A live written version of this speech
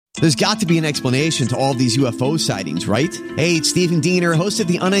There's got to be an explanation to all these UFO sightings, right? Hey, it's Stephen Diener, host of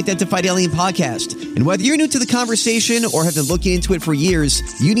the Unidentified Alien Podcast. And whether you're new to the conversation or have been looking into it for years,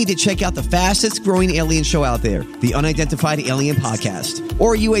 you need to check out the fastest growing alien show out there, the Unidentified Alien Podcast,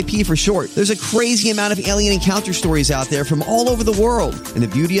 or UAP for short. There's a crazy amount of alien encounter stories out there from all over the world. And the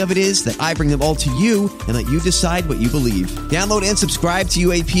beauty of it is that I bring them all to you and let you decide what you believe. Download and subscribe to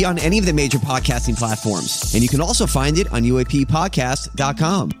UAP on any of the major podcasting platforms. And you can also find it on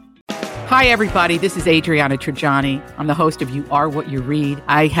UAPpodcast.com. Hi, everybody. This is Adriana Trajani. I'm the host of You Are What You Read.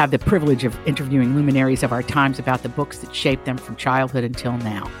 I have the privilege of interviewing luminaries of our times about the books that shaped them from childhood until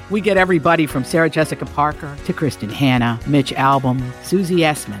now. We get everybody from Sarah Jessica Parker to Kristen Hanna, Mitch Albom, Susie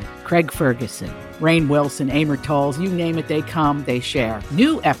Essman, Craig Ferguson, Rainn Wilson, Amor Tolls, you name it, they come, they share.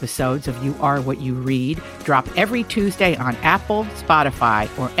 New episodes of You Are What You Read drop every Tuesday on Apple, Spotify,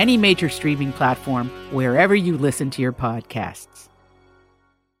 or any major streaming platform wherever you listen to your podcasts.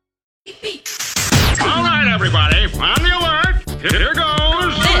 All right, everybody, on the alert. Here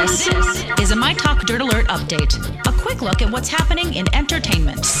goes. This is a My Talk Dirt Alert update. A quick look at what's happening in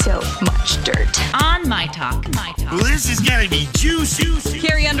entertainment. So much dirt. On My Talk. Well, this is gonna be juicy.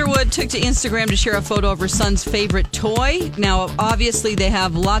 Carrie Underwood took to Instagram to share a photo of her son's favorite toy. Now, obviously, they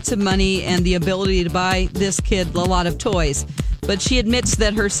have lots of money and the ability to buy this kid a lot of toys. But she admits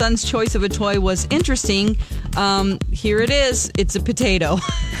that her son's choice of a toy was interesting. Here it is. It's a potato.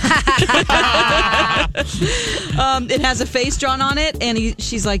 It has a face drawn on it, and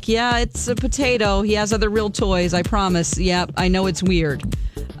she's like, yeah, it's a potato. He has other real toys, I promise. Yeah, I know it's weird.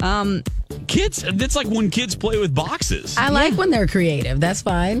 Kids, it's like when kids play with boxes. I like when they're creative. That's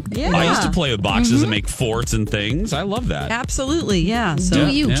fine. Yeah. I used to play with boxes and make forts and things. I love that. Absolutely, yeah. So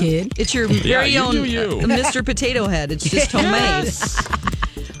Do you, kid? it's your very own you. Mr. Potato Head. It's just homemade.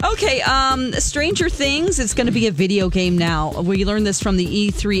 Okay, Stranger Things, it's going to be a video game now. We learned this from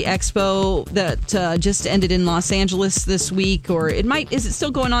the E3 Expo that just ended in Los Angeles this week, or is it still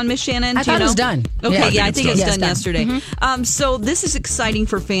going on, Miss Shannon? I thought it was done. Okay, Yeah. I think it's done done. yesterday. Mm-hmm. So this is exciting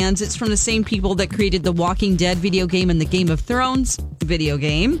for fans. It's from the same people that created the Walking Dead video game and the Game of Thrones video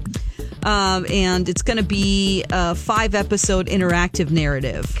game. And it's going to be a 5-episode interactive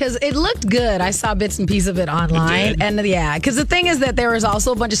narrative. Because it looked good. I saw bits and pieces of it online. And yeah, because the thing is that there was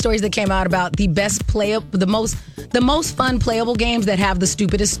also a bunch of stories that came out about the most fun playable games that have the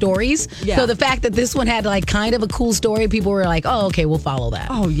stupidest stories. Yeah. So the fact that this one had like kind of a cool story, people were like, oh, okay, we'll follow that.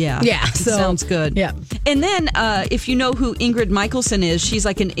 Oh, yeah. Yeah. So, sounds good. Yeah. And then if you know who Ingrid Michaelson is, she's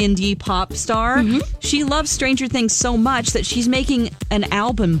like an indie pop star. Mm-hmm. She loves Stranger Things so much that she's making an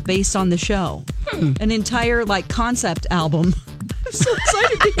album based on the show. An entire like concept album. I'm so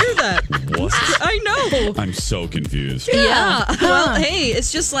excited to hear that. What? I know. I'm so confused. Yeah. Well, hey,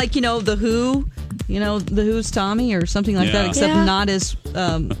 it's just like, The Who. The Who's Tommy or something like that, except not as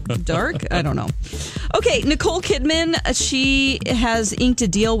dark. I don't know. Okay, Nicole Kidman, she has inked a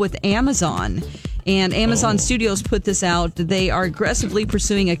deal with Amazon. And Amazon Studios put this out. They are aggressively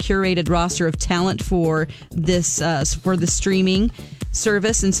pursuing a curated roster of talent for this for the streaming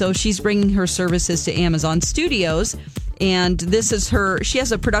service. And so she's bringing her services to Amazon Studios. And this is she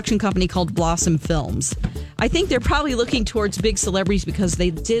has a production company called Blossom Films. I think they're probably looking towards big celebrities because they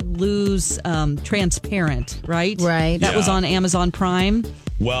did lose Transparent, right? Right. That was on Amazon Prime.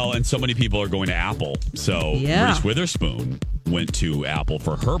 Well, and so many people are going to Apple. So Reese Witherspoon went to Apple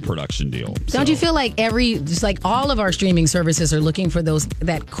for her production deal. Don't you feel like all of our streaming services are looking for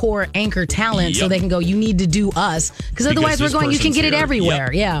that core anchor talent so they can go, you need to do us. Because otherwise we're going, you can get it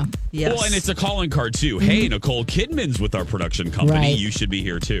everywhere. Yeah. Yes. Well, and it's a calling card, too. Hey, Nicole Kidman's with our production company. Right. You should be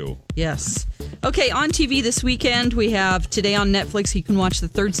here, too. Yes. Okay, on TV this weekend, we have today on Netflix, you can watch the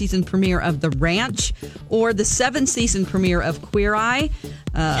 3rd season premiere of The Ranch or the 7th season premiere of Queer Eye.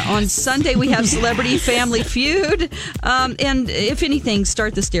 On Sunday, we have Celebrity Family Feud. And if anything,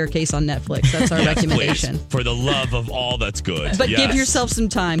 start The Staircase on Netflix. That's our recommendation. Please, for the love of all that's good. But give yourself some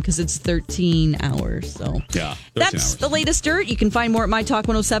time because it's 13 hours. So yeah, that's the latest dirt. You can find more at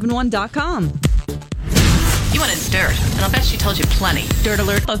mytalk1071.com. You wanted dirt, and I'll bet she told you plenty. Dirt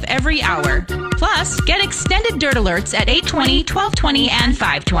Alert of every hour. Plus, get extended Dirt Alerts at 8:20, 12:20, and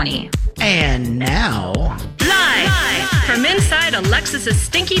 5:20. And now... Live from inside Alexis's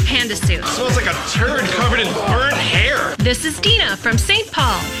stinky panda suit. Smells like a turd covered in burnt hair. This is Dina from St.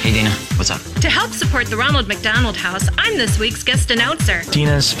 Paul. Hey, Dina. What's up? To help support the Ronald McDonald House, I'm this week's guest announcer.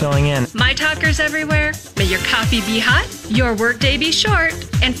 Dina's filling in. My talkers everywhere, may your coffee be hot, your workday be short,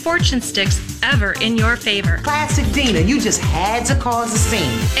 and fortune sticks ever in your favor. Classic Dina, you just had to cause a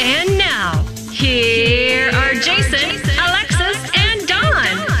scene. And now, here are Jason, Alexis, and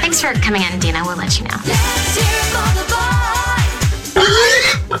Dawn. Thanks for coming in, Dina. We'll let you know.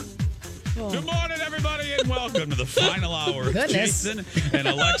 And welcome to the final hour of Goodness. Jason and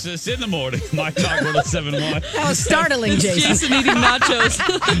Alexis in the morning. My Talk 107.1. That was startling, Jason. Jason eating nachos.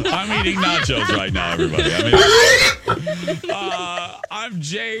 I'm eating nachos right now, everybody. I'm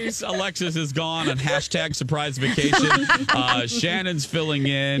Jace. Alexis is gone on hashtag surprise vacation. Shannon's filling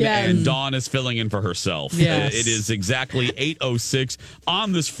in, and Dawn is filling in for herself. Yes. It is exactly 8:06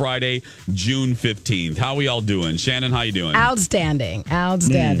 on this Friday, June 15th. How are we all doing? Shannon, how you doing? Outstanding.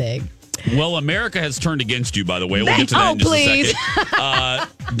 Well, America has turned against you, by the way. We'll get to that in just a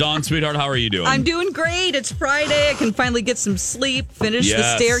second. Dawn, sweetheart, how are you doing? I'm doing great. It's Friday. I can finally get some sleep, finish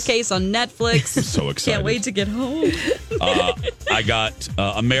The Staircase on Netflix. So excited. Can't wait to get home. I got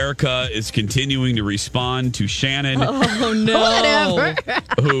America is continuing to respond to Shannon. Oh, no. Whatever.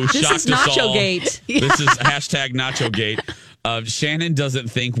 Who This shocked is us Nacho all. Gate. This is hashtag Nacho Gate. Shannon doesn't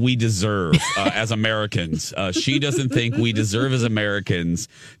think we deserve, as Americans, she doesn't think we deserve as Americans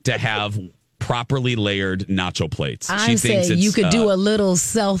to have properly layered nacho plates. I'm saying you could do a little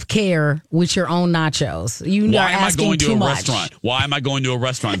self-care with your own nachos. You are asking too much. Why am I going to a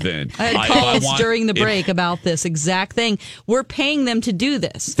restaurant then? I had calls during the break about this exact thing. We're paying them to do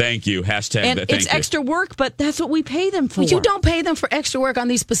this. Thank you. Hashtag And thank it's you. extra work, but that's what we pay them for. But you don't pay them for extra work on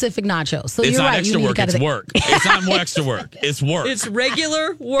these specific nachos. So It's you're not right. extra you work. It's work. It's not extra work. It's work. It's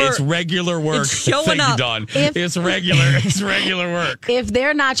regular work. It's regular work. It's showing Thank up. you, Dawn. If- It's regular. It's regular work. If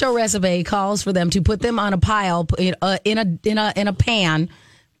their nacho recipe calls for them to put them on a pile in a pan,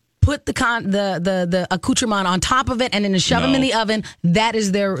 put the accoutrement on top of it, and then shove them in the oven, that's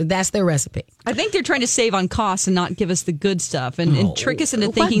their recipe. I think they're trying to save on costs and not give us the good stuff and trick us into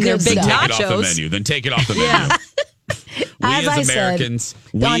thinking they're good big stuff? Take it off the nachos. menu. Then take it off the menu. Yeah. As I as said, Americans,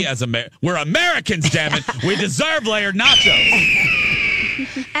 Dawn- we're Americans, damn it. We deserve layered nachos.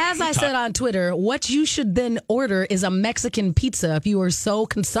 As I said on Twitter, what you should then order is a Mexican pizza if you are so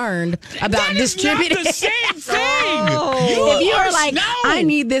concerned about distributing. Not the same thing. If you are like, I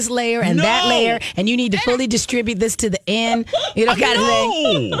need this layer and that layer, and you need to fully distribute this to the end, kind of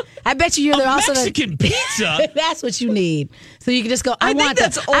thing. I bet you're also Mexican pizza. That's what you need. So you can just go. I think want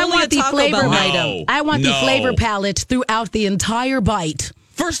that's only a the Taco flavor Bell item. I want the No. flavor palette throughout the entire bite.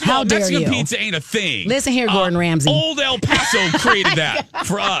 First of all, How dare Mexican you. pizza ain't a thing. Listen here, Gordon Ramsay. Old El Paso created that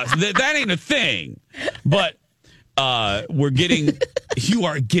for us. That ain't a thing. But we're getting.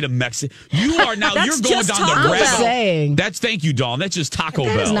 Get a Mexican. You are now. That's You're going just down Taco the Bell. rabbit. Saying. That's thank you, Dawn. That's just Taco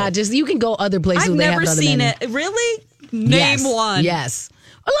That Bell. is not just. You can go other places. I've where they never have other seen menu. it. Really? Name one. Yes.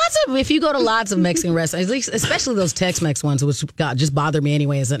 If you go to lots of Mexican restaurants, at least especially those Tex-Mex ones, which God just bother me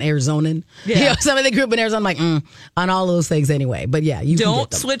anyway as an Arizonan. Yeah. Some of the group in Arizona, I'm like, on all of those things anyway. But yeah, you can Don't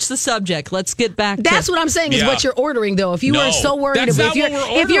get them. switch the subject. Let's get back to That's what I'm saying is Yeah. what you're ordering though. If you No, are so worried that's about not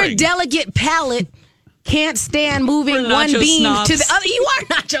what we're if your ordering. delicate palate can't stand moving We're one nacho bean snobs. to the other, you are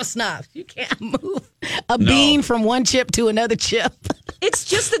nacho snobs. You can't move a bean from one chip to another chip. It's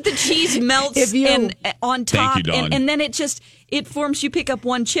just that the cheese melts If you- and on top, you, Dawn. and then it forms. You pick up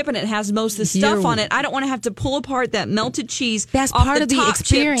one chip and it has most of the stuff You're- on it. I don't want to have to pull apart that melted cheese. That's off part the of the top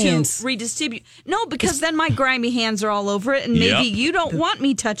experience. chip to redistribute. No, because then my grimy hands are all over it, and maybe Yep. you don't want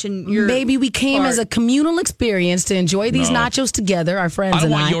me touching your. Maybe we came part. as a communal experience to enjoy these No. nachos together, our friends I don't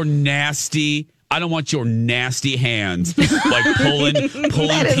and want I. your nasty. I don't want your nasty hands like pulling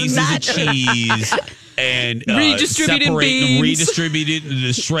That is pieces not- of cheese and Redistributed separating beans. redistributed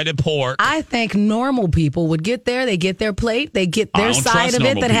the shredded pork. I think normal people would get there. They get their plate. They get I their don't side trust of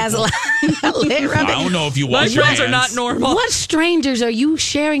it normal that has a layer of I it. don't know if you My wash your friends hands. are not normal. What strangers are you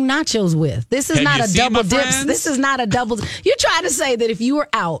sharing nachos with? This is Have not you a seen double my dip. friends? This is not a double. You're trying to say that if you were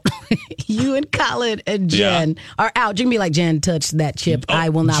out, you and Colin and Jen are out, you can be like, Jen, touch that chip. I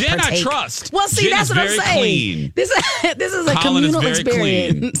will not Jen, partake. I trust. Well, see, Jen that's is what I'm very saying. clean. This is a Colin is communal very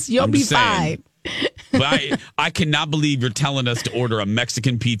experience. clean. You'll I'm be just saying. fine. But I cannot believe you're telling us to order a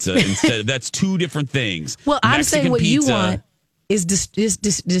Mexican pizza instead. That's two different things. Well, I'm Mexican saying what you pizza- want is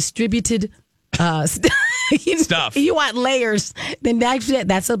distributed Stuff. You want layers, then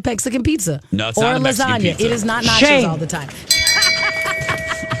that's a Mexican pizza. No, it's or not a Mexican lasagna. pizza. It is not nachos Shame. all the time.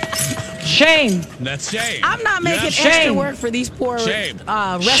 Shame. That's shame. I'm not making That's extra shame. work for these poor Shame.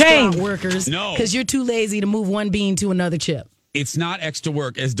 restaurant Shame. workers No. because you're too lazy to move one bean to another chip. It's not extra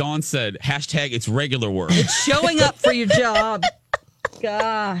work. As Dawn said, hashtag it's regular work. showing up for your job.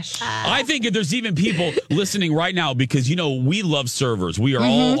 Gosh. I think if there's even people listening right now because, we love servers. We are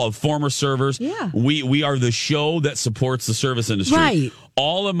all of former servers. Yeah. We are the show that supports the service industry. Right.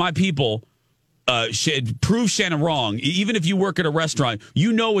 All of my people prove Shannon wrong. Even if you work at a restaurant,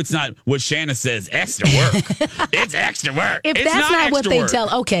 you know it's not what Shannon says, extra work. It's extra work. If it's that's not what they work.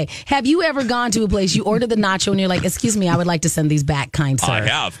 tell, okay. Have you ever gone to a place, you order the nacho, and you're like, excuse me, I would like to send these back, kind sir. I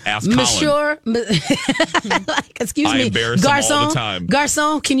have. Ask Colin. Monsieur, excuse I me, embarrass him garçon, all the time.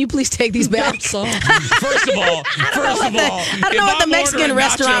 Garçon, can you please take these back? First of all, I don't know what the Mexican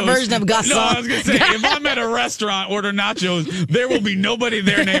restaurant version of garçon. No, I was going to say, if I'm at a restaurant, order nachos, there will be nobody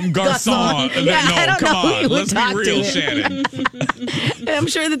there named garçon. Yeah, I don't come know who on. you would Let's talk be real, to. Shannon. I'm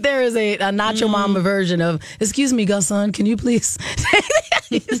sure that there is a nacho mama version of, excuse me, garçon, can you please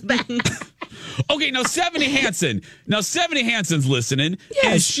take these back? Okay, now Stephanie Hansen. Now Stephanie Hansen's listening,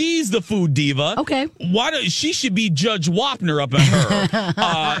 and she's the food diva. Okay, she should be Judge Wapner up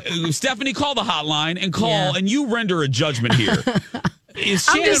at her. Stephanie, call the hotline and and you render a judgment here.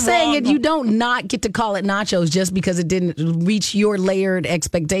 I'm just saying that you don't not get to call it nachos just because it didn't reach your layered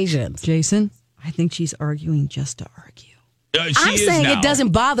expectations. Jason, I think she's arguing just to argue. I'm saying it doesn't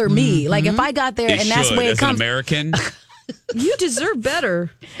bother me. Like if I got there and that's the way it comes. As an American. You deserve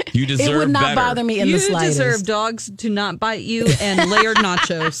better. You deserve better. It would not bother me in the slightest. You deserve dogs to not bite you and layered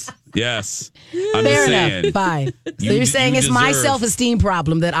nachos. Yes. I'm Fair just saying. enough. Fine. So you're saying it's my self-esteem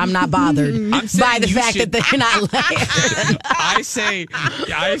problem that I'm not bothered by the fact that they're not layered. I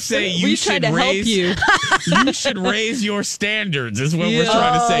say you should raise you should raise your standards is what we're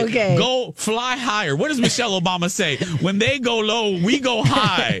trying to say. Okay. Go fly higher. What does Michelle Obama say? When they go low, we go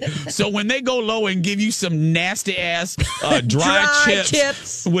high. So when they go low and give you some nasty ass dry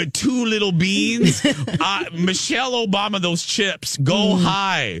chips with 2 little beans, Michelle Obama, those chips go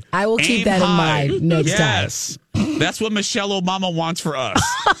high. I will keep that in mind next time. Yes. That's what Michelle Obama wants for us.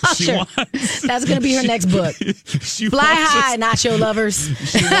 Sure. That's going to be her next book. Fly high, nacho lovers.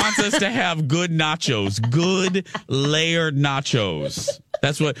 She wants us to have good nachos, good layered nachos.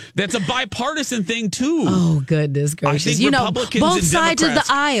 That's a bipartisan thing too. Oh, goodness gracious. You know, both sides of the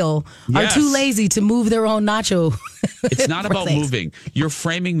aisle are too lazy to move their own nacho. It's not about moving. You're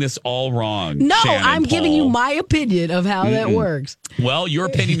framing this all wrong. No, Shannon, I'm giving Paul. you my opinion of how that works. Well, your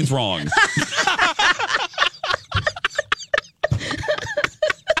opinion is wrong.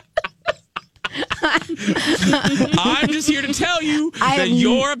 I'm just here to tell you that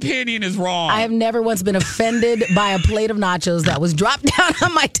your opinion is wrong. I have never once been offended by a plate of nachos that was dropped down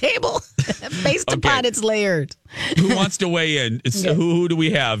on my table based upon its layered. Who wants to weigh in? Who do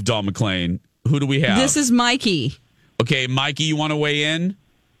we have, Dawn McClain? Who do we have? This is Mikey. Okay, Mikey, you want to weigh in?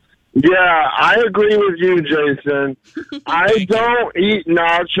 Yeah, I agree with you, Jason. I don't eat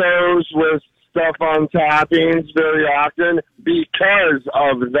nachos with stuff on toppings very often because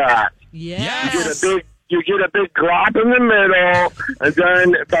of that. Yes. You get a big glop in the middle, and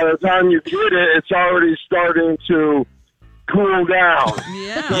then by the time you get it, it's already starting to cool down.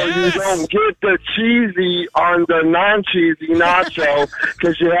 Yeah. So you don't get the cheesy on the non-cheesy nacho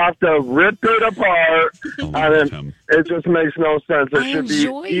because you have to rip it apart, and it just makes no sense. It should be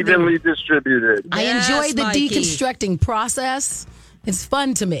evenly distributed. I enjoy the deconstructing process. It's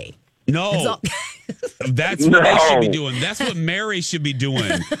fun to me. No. That's what they should be doing. That's what Mary should be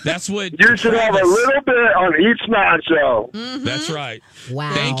doing. That's what you should have a little bit on each nacho. Mm-hmm. That's right.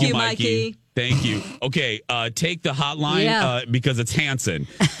 Wow. Thank you, Mikey. Thank you. Okay, take the hotline because it's Hanson.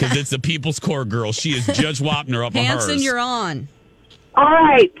 Because it's the People's Court girl. She is Judge Wapner up on hers. Hanson, you're on. All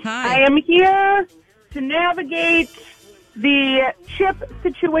right. Hi. I am here to navigate the chip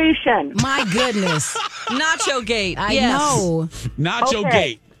situation. My goodness. Nacho Gate. I know. Nacho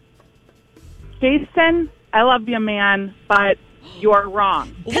Gate. Jason, I love you, man, but you're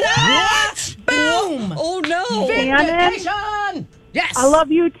wrong. What? Boom! Oh, no. Vindication! Yes. I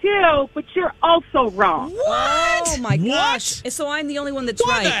love you, too, but you're also wrong. What? Oh, my gosh. So I'm the only one that's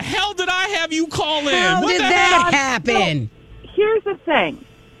right. Why the hell did I have you call in? How What did the that hell? happen? Here's the thing,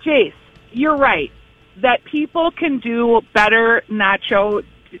 Jace, you're right, that people can do better nacho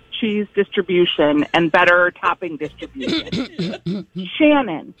cheese distribution and better topping distribution.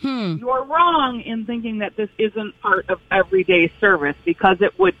 Shannon, you're wrong in thinking that this isn't part of everyday service because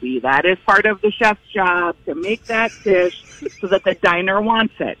it would be. That is part of the chef's job to make that dish so that the diner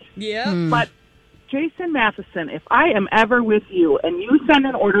wants it. Yeah. But Jason Matheson, if I am ever with you and you send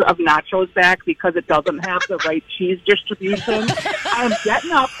an order of nachos back because it doesn't have the right cheese distribution, I am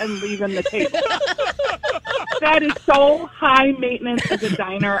getting up and leaving the table. That is so high maintenance as a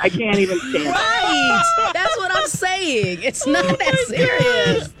diner. I can't even stand it. Right. That's what I'm saying. It's not that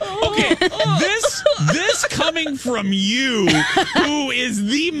serious. Okay, this coming from you, who is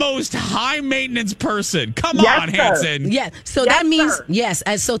the most high maintenance person. Come on, Hanson. Yeah. So that means, yes.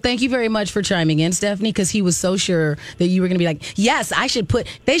 So thank you very much for chiming in, Stephanie, because he was so sure that you were going to be like, yes,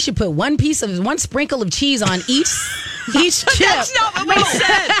 they should put one sprinkle of cheese on each chip. That's not what we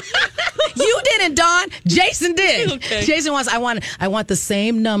said. You didn't, Dawn. Jason did. Okay. Jason wants, I want the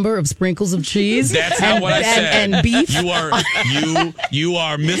same number of sprinkles of cheese. That's not what I said. And beef. You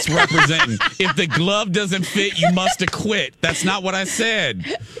are misrepresenting. If the glove doesn't fit, you must have quit. That's not what I said.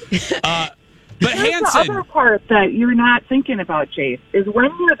 But Here's Hanson, the other part that you're not thinking about, Jace, is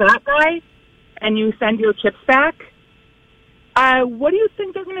when you're that guy and you send your chips back, what do you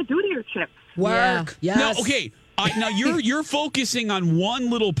think they're going to do to your chips? Work. Yeah. Yes. no, okay. Now you're focusing on one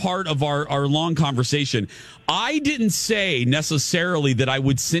little part of our long conversation. I didn't say necessarily that I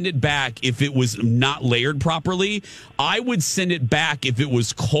would send it back if it was not layered properly. I would send it back if it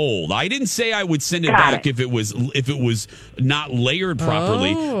was cold. I didn't say I would send it back if it was not layered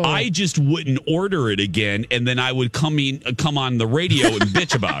properly. I just wouldn't order it again, and then I would come on the radio and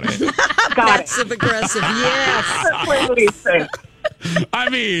bitch about it. Passive aggressive. Yes. That's what we think. I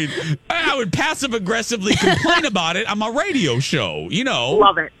mean, I would passive aggressively complain about it on my radio show,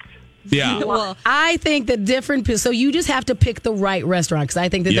 Love it. Yeah. Well, I think that so you just have to pick the right restaurant, because I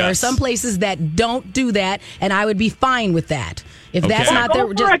think that there are some places that don't do that, and I would be fine with that. If that's not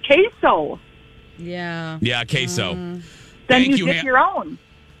their... Go for a queso. Yeah. Yeah, queso. Then Thank you get your own.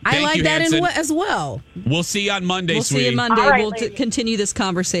 I like you, that Hanson. as well. We'll see you on Monday, We'll sweetie. see you Monday. All right, We'll continue this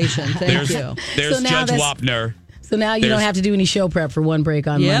conversation. Thank you. There's So now Judge Wapner. So now you don't have to do any show prep for one break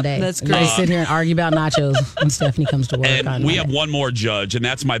on Monday. That's You great. guys sit here and argue about nachos when Stephanie comes to work on And Monday. we have one more judge, and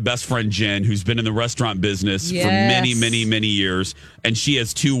that's my best friend Jen, who's been in the restaurant business for Yes. many, many, many years. And she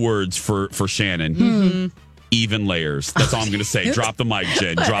has 2 words for Shannon. Mm-hmm. Even layers. That's all I'm going to say. Drop the mic,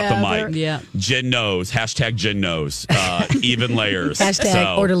 Jen. Drop the mic. Yeah. Jen knows. Hashtag Jen knows. Even layers.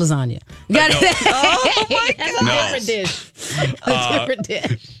 Hashtag order lasagna. Got it. Oh, my God. No. Different dish. A different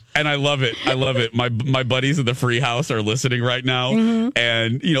dish. And I love it. I love it. My buddies in the Free House are listening right now. Mm-hmm.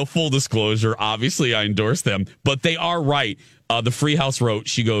 And, full disclosure, obviously I endorse them. But they are right. The Free House wrote,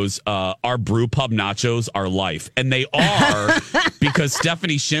 she goes, our brew pub nachos are life. And they are, because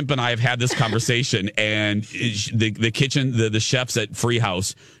Stephanie Shimp and I have had this conversation, and the kitchen, the chefs at Free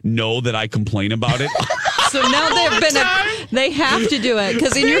House know that I complain about it. So now they have to do it,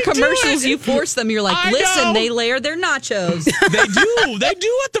 because in your commercials you force them. You're like, listen, they layer their nachos. They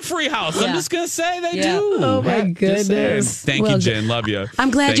do at the Free House. I'm just gonna say they do. Oh my goodness! Thank you, Jen. Love you.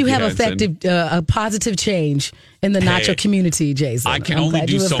 I'm glad Thank you have Hanson. affected a positive change in the nacho community, Jason. I can I'm only glad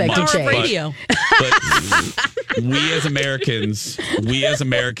do you so affected much. change. Radio. But we as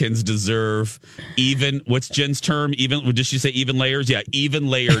Americans deserve even. What's Jen's term? Even? Did she say even layers? Yeah, even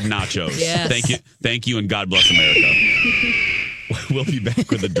layered nachos. Yes. Thank you, and God bless America. We'll be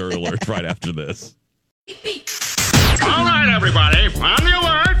back with a Dirt Alert right after this. All right, everybody, on the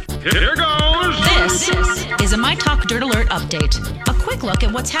alert. Here goes. This is a My Talk Dirt Alert update. A quick look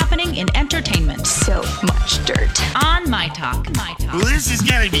at what's happening in entertainment. So much dirt. On My Talk. Well, this is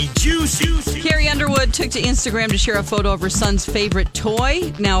going to be juicy. Carrie Underwood took to Instagram to share a photo of her son's favorite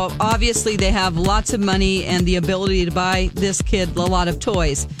toy. Now, obviously, they have lots of money and the ability to buy this kid a lot of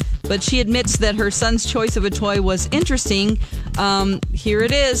toys. But she admits that her son's choice of a toy was interesting. Here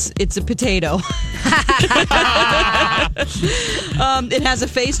it is. It's a potato. It has a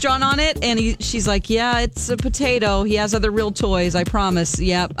face drawn on it, and she's like, yeah, it's a potato. He has other real toys, I promise.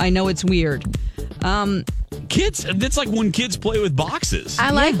 Yeah, I know it's weird. Kids, it's like when kids play with boxes.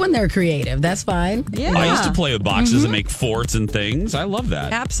 I like when they're creative. That's fine. Yeah. I used to play with boxes and make forts and things. I love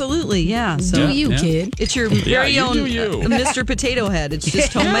that. Absolutely, yeah. So Do you, kid? It's your very you own do you. Mr. Potato Head. It's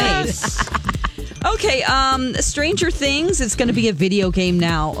just homemade. Okay, Stranger Things, it's going to be a video game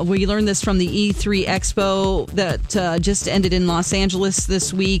now. We learned this from the E3 Expo that just ended in Los Angeles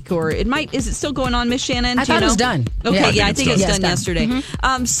this week, or is it still going on, Miss Shannon? I thought it was done. Okay, I think it's done done. yesterday.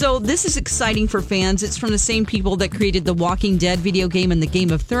 Mm-hmm. So this is exciting for fans. It's from the same people that created the Walking Dead video game and the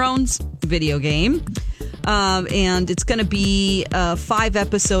Game of Thrones video game. And it's going to be a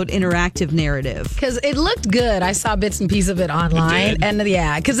 5-episode interactive narrative. Because it looked good. I saw bits and pieces of it online. And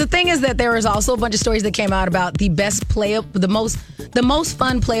because the thing is that there was also a bunch of stories that came out about the most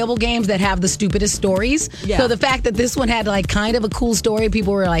fun playable games that have the stupidest stories. Yeah. So the fact that this one had like kind of a cool story,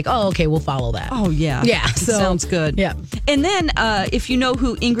 people were like, oh, okay, we'll follow that. Oh, yeah. Yeah. So, sounds good. Yeah. And then if you know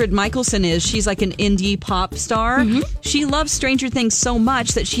who Ingrid Michaelson is, she's like an indie pop star. Mm-hmm. She loves Stranger Things so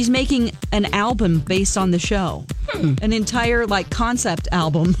much that she's making an album based on the show. An entire concept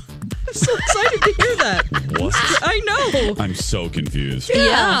album. I'm so excited to hear that. What? I know. I'm so confused.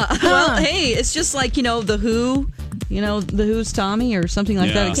 Yeah. Well, hey, it's just like, The Who the Who's Tommy or something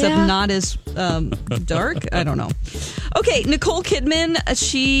like that, except not as dark. I don't know. Okay, Nicole Kidman,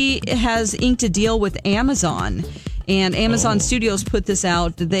 she has inked a deal with Amazon. And Amazon Studios put this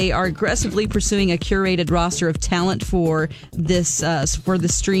out. They are aggressively pursuing a curated roster of talent for this for the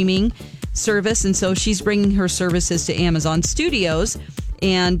streaming service. And so she's bringing her services to Amazon Studios.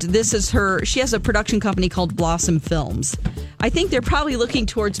 And this is she has a production company called Blossom Films. I think they're probably looking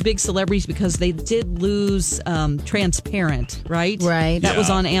towards big celebrities because they did lose Transparent, right? Right. That was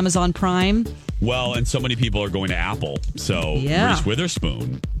on Amazon Prime. Well, and so many people are going to Apple. So Reese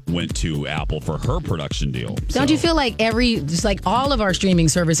Witherspoon went to Apple for her production deal. Don't you feel like just like all of our streaming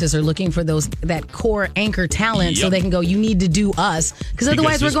services are looking for that core anchor talent so they can go, you need to do us. Because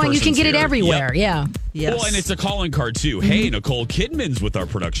otherwise we're going, you can get it everywhere. Yeah. Yes. Well, and it's a calling card too. Hey, Nicole Kidman's with our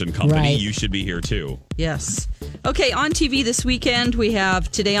production company. Right. You should be here too. Yes. Okay, on TV this weekend, we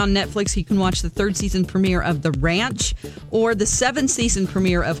have today on Netflix, you can watch the 3rd season premiere of The Ranch or the 7th season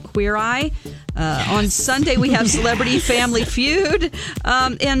premiere of Queer Eye. On Sunday, we have Celebrity Family Feud.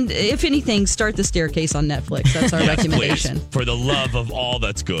 And if anything, start The Staircase on Netflix. That's our recommendation. Please, for the love of all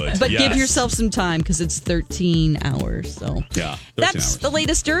that's good. But give yourself some time because it's 13 hours. So that's the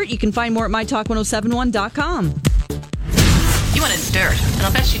latest dirt. You can find more at mytalk1071.com. You wanted dirt, and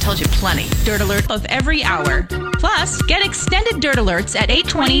I'll bet she told you plenty. Dirt Alert of every hour. Plus, get extended Dirt Alerts at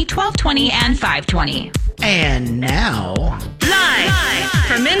 8:20, 12:20, and 5:20. And now... Live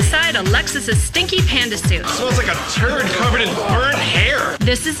from inside Alexis's stinky panda suit. Smells like a turd covered in burnt hair.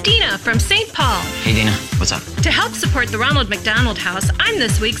 This is Dina from St. Paul. Hey, Dina. What's up? To help support the Ronald McDonald House, I'm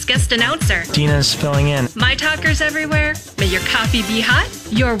this week's guest announcer. Dina's filling in. My talkers everywhere. May your coffee be hot,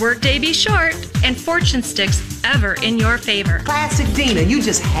 your workday be short, and fortune sticks ever in your favor. Classic Dina. You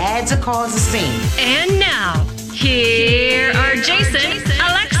just had to cause a scene. And now, here are Jason,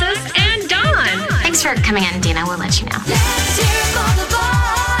 Alexis, and Dawn. Thanks for coming in, Dina. We'll let you know.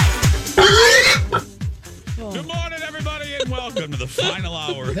 Good morning, everybody, and welcome to the final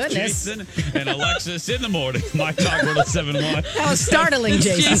hour of Jason and Alexis in the morning. My Talk 1071. That was startling,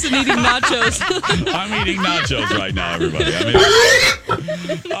 Jason. Jason eating nachos. I'm eating nachos right now, everybody.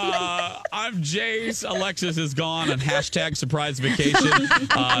 I'm Jace. Alexis is gone on #surprise vacation.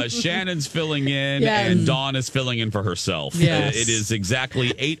 Shannon's filling in, and Dawn is filling in for herself. Yes. It is exactly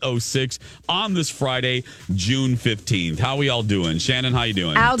 8:06 on this Friday, June 15th. How are we all doing? Shannon, how you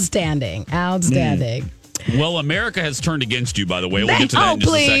doing? Outstanding. Well, America has turned against you, by the way. We'll get to that in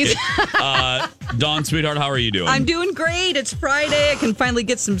just a second. Dawn, sweetheart, how are you doing? I'm doing great. It's Friday. I can finally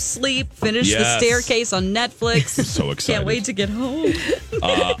get some sleep, finish The Staircase on Netflix. So excited. Can't wait to get home.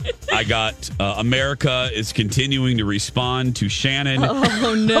 I got America is continuing to respond to Shannon.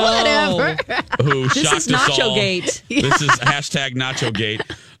 Oh, no. Whatever. Who this shocked is us Nacho all. Gate. This is #NachoGate.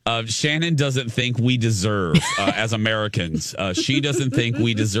 Shannon doesn't think we deserve, as Americans, she doesn't think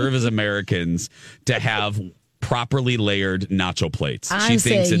we deserve as Americans to have properly layered nacho plates. I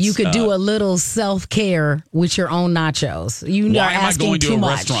say you could do a little self-care with your own nachos. You are asking too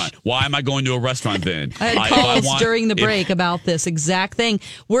much. Why am I going to a restaurant then? I had calls during the break about this exact thing.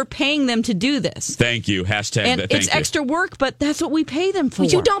 We're paying them to do this. Thank you. And it's extra work, but that's what we pay them for.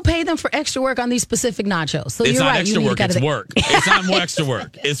 You don't pay them for extra work on these specific nachos. So it's you're not right. Extra work. It's work. It's not extra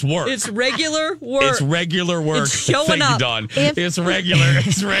work. It's work. It's regular work. It's regular work. It's showing Thank up. you, Dawn. It's regular.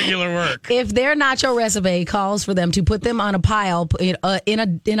 It's regular work. If their nacho recipe calls for them to put them on a pile in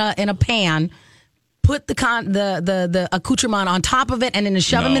a pan, put the accoutrement on top of it, and then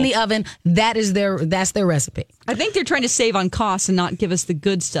shove them in the oven, that's their recipe. I think they're trying to save on costs and not give us the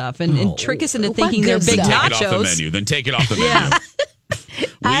good stuff and trick us into thinking they're big nachos. Take it off the menu. Then take it off the menu.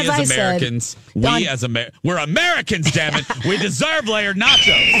 We as Americans, we're Americans, damn it. We deserve layered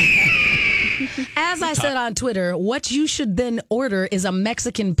nachos. As I said on Twitter, what you should then order is a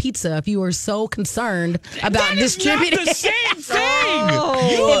Mexican pizza if you are so concerned about distributing. Not the same thing.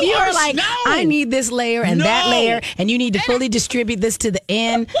 If you are like, I need this layer and that layer, and you need to fully distribute this to the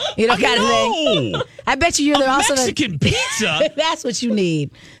end, kind of thing. I bet you're also Mexican pizza. That's what you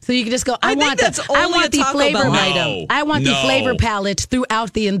need. So you can just go. I want the flavor item. I want the flavor palette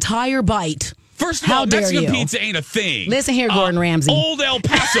throughout the entire bite. First of all, Mexican pizza ain't a thing. Listen here, Gordon Ramsay. Old El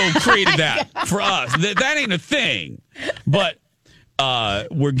Paso created that for us. That ain't a thing. But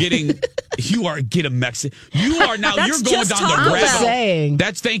we're getting. Get a Mexican. You are now. You're going down the rabbit.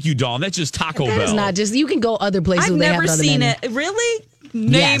 That's thank you, Dawn. That's just Taco Bell. It's not just. You can go other places. I've never seen it. Really?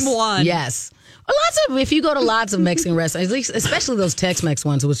 Name one. Yes. If you go to lots of Mexican restaurants, at least, especially those Tex-Mex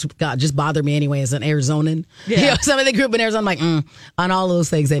ones, which just bother me anyway as an Arizonan. Yeah. You know, some of the group in Arizona, I'm like, on all of those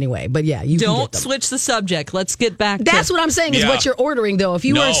things anyway. But yeah, you don't can get them. switch the subject. Let's get back. That's what I'm saying is what you're ordering, though. If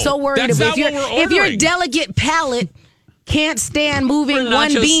you are so worried about if your delicate palate can't stand moving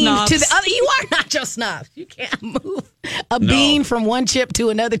one bean to the other, you are nacho snobs. You can't move a bean from one chip to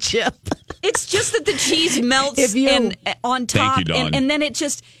another chip. It's just that the cheese melts on top, and then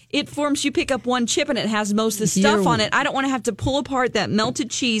it forms. You pick up one chip and it has most of the stuff on it. I don't want to have to pull apart that melted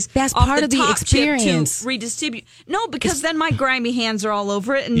cheese. That's off part the of the top experience. Chip to redistribute. No, because then my grimy hands are all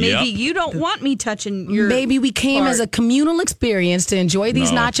over it, and maybe you don't want me touching your. Maybe we came as a communal experience to enjoy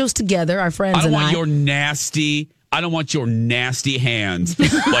these nachos together, our friends and I. I don't want your nasty hands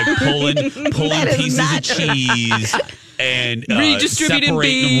like pulling pieces of cheese and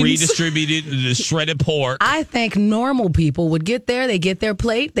redistributed the shredded pork. I think normal people would get there. They get their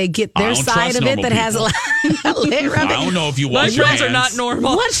plate. They get their side of it that has a layer of it. I don't know if you wash your hands. My friends are not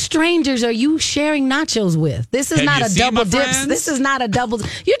normal. What strangers are you sharing nachos with? This is not a double dip. This is not a double.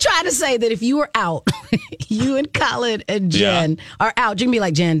 You're trying to say that if you were out, you and Colin and Jen are out, you can be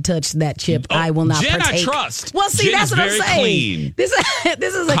like, Jen, touch that chip. I will not Jen, partake. I trust. Well, see, Jen that's what I'm saying. Clean. This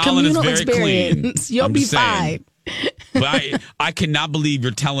is a Colin communal experience. Clean. You'll be fine. But I cannot believe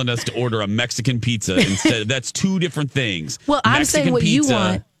you're telling us to order a Mexican pizza instead. That's two different things. Well, I'm saying what you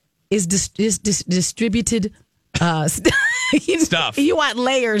want is distributed stuff. You want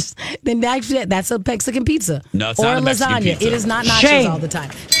layers, then that's a Mexican pizza. No, it's or not a lasagna. Mexican pizza. It is not nachos all the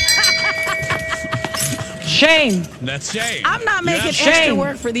time. Shame. That's shame. I'm not making extra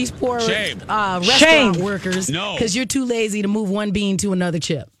work for these poor restaurant workers because you're too lazy to move one bean to another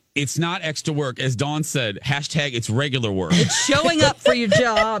chip. It's not extra work. As Dawn said, hashtag it's regular work. It's showing up for your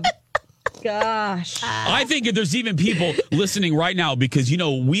job. Gosh. I think if there's even people listening right now because,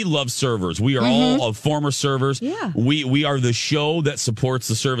 we love servers. We are all former servers. Yeah. We are the show that supports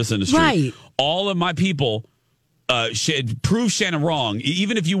the service industry. Right. All of my people prove Shannon wrong.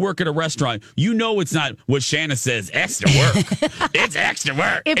 Even if you work at a restaurant, it's not what Shannon says, extra work. It's extra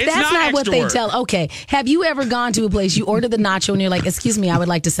work. If it's that's not what they work. tell, okay. Have you ever gone to a place, you order the nacho and you're like, excuse me, I would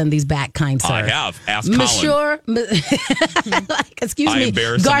like to send these back, kind sir. I have. Ask Colin. Monsieur, excuse me,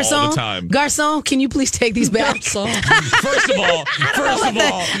 embarrass him all the time. Garçon, can you please take these back? First of all,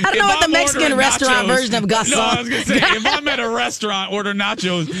 I don't know what the Mexican restaurant version of garçon. No, I was going to say, if I'm at a restaurant, order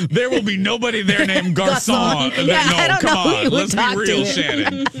nachos, there will be nobody there named garçon. Come on. Let's be real,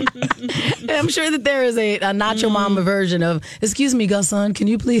 Shannon. I'm sure that there is a Nacho Mama version of, excuse me, Garçon, can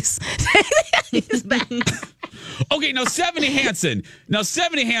you please take these back? Okay, now Stephanie Hansen.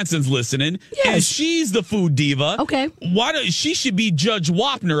 Stephanie Hansen's listening, and she's the food diva. Okay. She should be Judge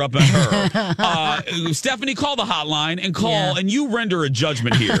Wapner up in her. Stephanie, call the hotline and you render a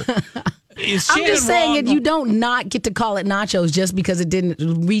judgment here. I'm just saying that you don't not get to call it nachos just because it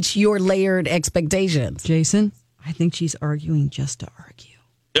didn't reach your layered expectations. Jason, I think she's arguing just to argue.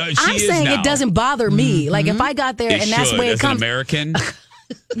 I'm saying it doesn't bother me. Like if I got there and that's the way it comes. As an American,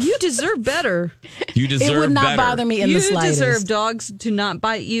 you deserve better. You deserve better. It would not bother me in the slightest. You deserve dogs to not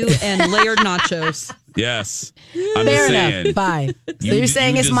bite you and layered nachos. Yes. I'm Fair just enough. saying. Fine. So you're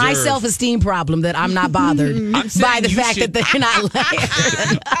saying it's my self-esteem problem that I'm not bothered by the fact that they're not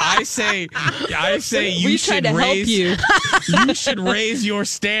layered. I say you should raise you should raise your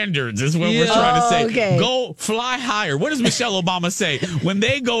standards is what we're trying to say. Okay. Go fly higher. What does Michelle Obama say? When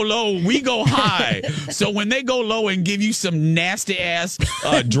they go low, we go high. So when they go low and give you some nasty ass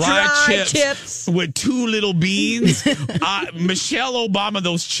dry chips with two little beans, Michelle Obama,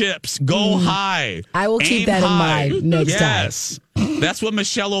 those chips, go high. I will keep that in mind next time. Yes. That's what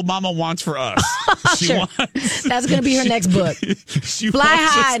Michelle Obama wants for us. That's going to be her next book. Fly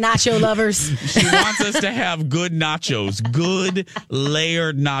high, nacho lovers. She wants us to have good nachos, good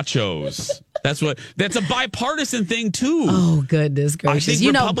layered nachos. That's a bipartisan thing too. Oh, goodness gracious.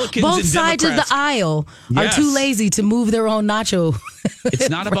 Republicans both and sides of the aisle are too lazy to move their own nacho. It's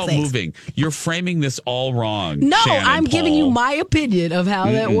not about moving. You're framing this all wrong. No, Shannon, I'm Paul. giving you my opinion of how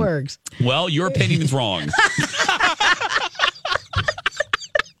that works. Well, your opinion is wrong.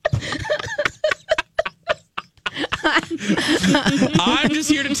 I'm just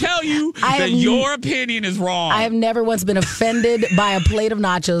here to tell you that your opinion is wrong. I have never once been offended by a plate of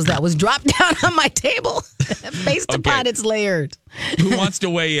nachos that was dropped down on my table based upon its layered. Who wants to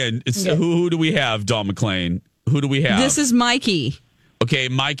weigh in? Who do we have, Dawn McClain? Who do we have? This is Mikey. Okay,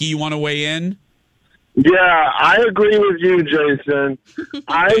 Mikey, you want to weigh in? Yeah, I agree with you, Jason.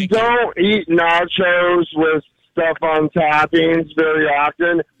 I don't eat nachos with stuff on toppings very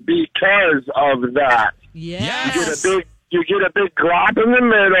often because of that. Yes. You get a big glop in the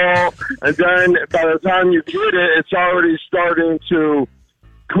middle, and then by the time you get it, it's already starting to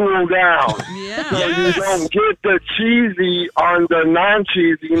cool down. Yeah. So you don't get the cheesy on the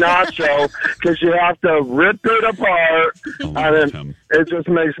non-cheesy nacho because you have to rip it apart, and it just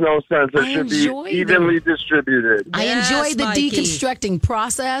makes no sense. It should be evenly distributed. I enjoy the deconstructing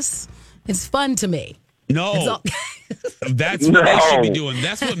process. It's fun to me. No. That's what they should be doing.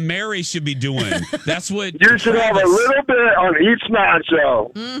 That's what Mary should be doing. That's what you should have a little bit on each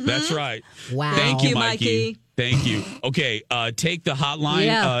nacho. Mm-hmm. That's right. Wow. Thank you, Mikey. Thank you. Okay, take the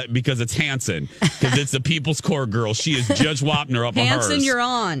hotline because it's Hanson. Because it's the People's Court girl. She is Judge Wapner up on hers. Hanson, you're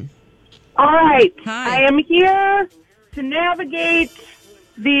on. All right. Hi. I am here to navigate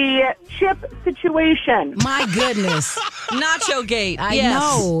the chip situation. My goodness. Nacho Gate. I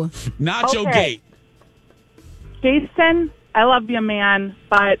know. Nacho Gate. Jason, I love you, man,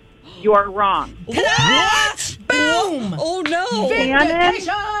 but you're wrong. What? Boom! Oh, no.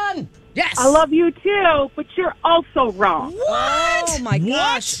 Shannon, yes. I love you, too, but you're also wrong. What? Oh, my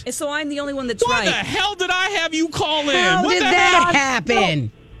gosh. So I'm the only one that's right. Why the hell did I have you call in? How What did the that hell?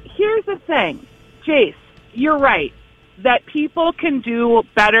 happen? Here's the thing, Jace, you're right, that people can do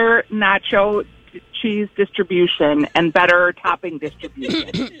better nacho cheese distribution and better topping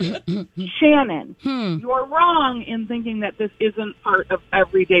distribution. Shannon, you're wrong in thinking that this isn't part of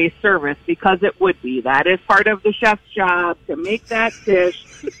everyday service, because it would be. That is part of the chef's job, to make that dish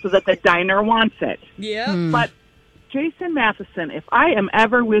so that the diner wants it. Yeah. But Jason Matheson, if I am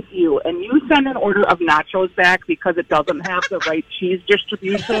ever with you and you send an order of nachos back because it doesn't have the right cheese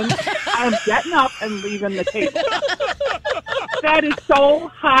distribution, I am getting up and leaving the table. That is so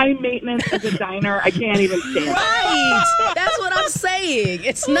high maintenance as a diner. I can't even stand it. Right. That's what I'm saying.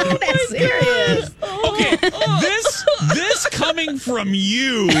 It's not that serious. Okay, this coming from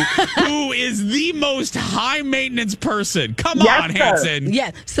you, who is the most high maintenance person. Come on, Hanson.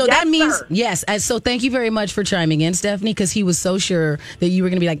 Yeah. So that means yes. So thank you very much for chiming in, Stephanie, because he was so sure that you were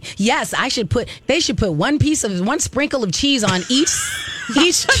going to be like, yes, they should put one sprinkle of cheese on each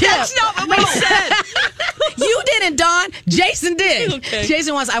chip. That's not what we said. You didn't, Dawn. Jason did. Okay.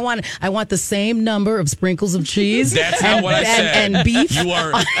 Jason wants. I want the same number of sprinkles of cheese. That's not what I said. And beef.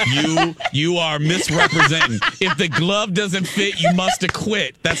 You are misrepresenting. If the glove doesn't fit, you must have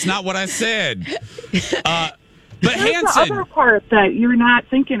quit. That's not what I said. But Here's Hanson, the other part that you're not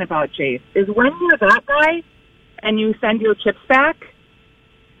thinking about, Jace, is when you're that guy and you send your chips back,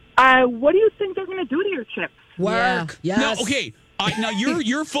 what do you think they're going to do to your chips? Work. Yeah. Yes. no, okay. Now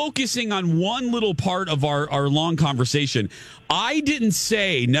you're focusing on one little part of our long conversation. I didn't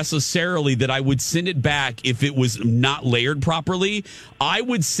say necessarily that I would send it back if it was not layered properly. I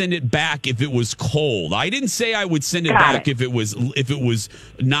would send it back if it was cold. I didn't say I would send it back if it was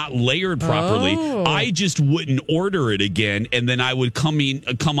not layered properly. Oh. I just wouldn't order it again, and then I would come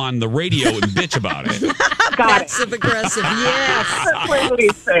on the radio and bitch about it. Passive aggressive.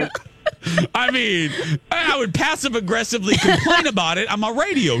 Yes. I mean, I would passive aggressively complain about it on my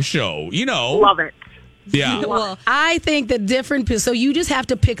radio show, you know. Love it. Yeah. Well, I think that so you just have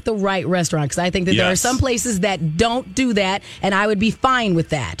to pick the right restaurant, because I think that there are some places that don't do that, and I would be fine with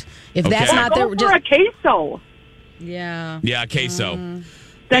that. If that's not their... Go for a queso. Yeah. Yeah, queso. Then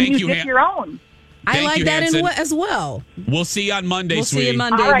Thank you get your own. I like that Hanson. as well. We'll see you on Monday, We'll sweetie. see you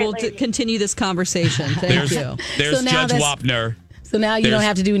Monday. All right, We'll continue this conversation. Thank you. There's So now Judge Wapner. So now you don't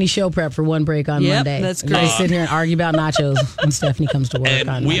have to do any show prep for one break on Monday. That's And great. just sit here and argue about nachos when Stephanie comes to work on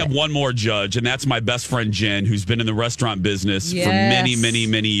And we Monday. have one more judge, and that's my best friend Jen, who's been in the restaurant business for Yes. many, many,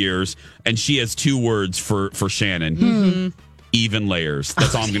 many years. And she has two words for Shannon. Even layers.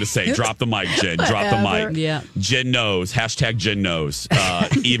 That's all I'm going to say. Drop the mic, Jen. Drop the mic. Yeah. Jen knows. Hashtag Jen knows.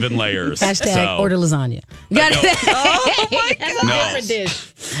 Even layers. Hashtag order lasagna. Got it. Oh my God. No. Different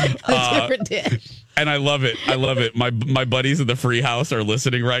dish. A different dish. And I love it. I love it. My buddies in the free house are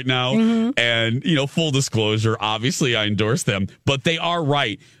listening right now. And, full disclosure, obviously I endorse them, but they are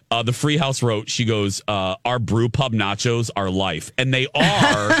right. The free house wrote, she goes, our brew pub nachos are life. And they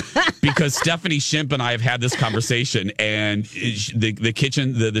are, because Stephanie Shimp and I have had this conversation, and the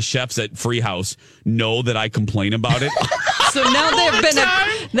kitchen, the chefs at Free House know that I complain about it. So now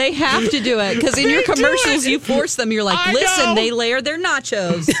they have to do it, because in your commercials you force them. You're like, listen, they layer their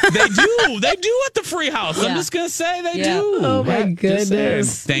nachos. They do at the Free House. I'm just gonna say they do. Oh my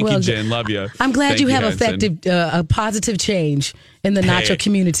goodness! Thank you, Jen. Love you. I'm glad Thank you have Hanson. affected a positive change in the nacho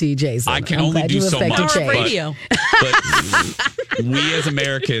community, Jason. I can I'm only glad do you so affected much. change. Radio. But we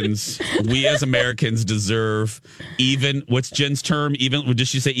as Americans deserve even. What's Jen's term? Even? Did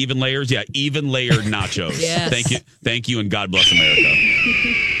she say even layers? Yeah, even layered nachos. Yes. Thank you, and God bless America.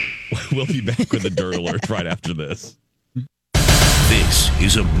 We'll be back with a Dirt Alert right after this. This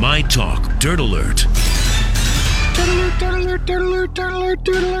is a My Talk Dirt Alert.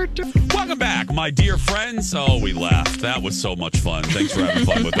 Welcome back, my dear friends. Oh, we laughed. That was so much fun. Thanks for having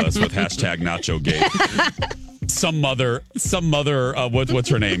fun with us with hashtag NachoGate. Some mother, what's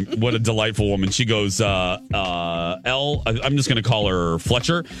her name? What a delightful woman. She goes, I'm just going to call her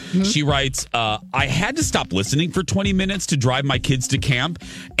Fletcher. Mm-hmm. She writes, I had to stop listening for 20 minutes to drive my kids to camp,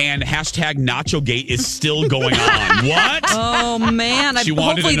 and hashtag NachoGate is still going on. What? Oh, man.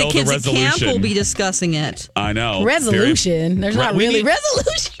 Hopefully the kids at camp will be discussing it. I know. Resolution. There's not really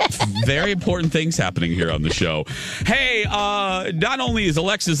resolution. Very important things happening here on the show. Hey, not only is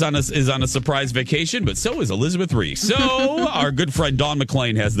Alexis on a surprise vacation, but so is Elizabeth Reese. So our good friend Dawn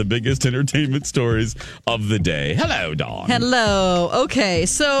McClain has the biggest entertainment stories of the day. Hello, Dawn. Hello. Okay,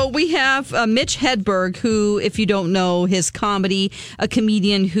 so we have Mitch Hedberg, who, if you don't know his comedy, a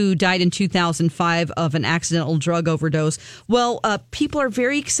comedian who died in 2005 of an accidental drug overdose. Well, people are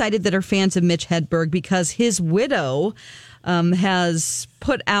very excited that are fans of Mitch Hedberg because his widow has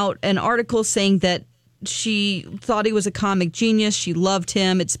put out an article saying that she thought he was a comic genius. She loved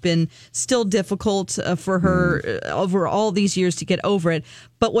him. It's been still difficult for her over all these years to get over it.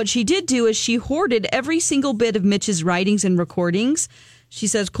 But what she did do is she hoarded every single bit of Mitch's writings and recordings. She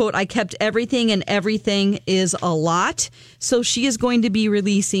says, quote, I kept everything and everything is a lot. So she is going to be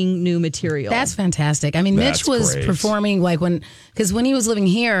releasing new material. That's fantastic. I mean, Mitch was performing because when he was living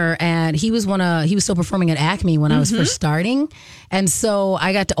here and he was still performing at Acme when I was first starting. And so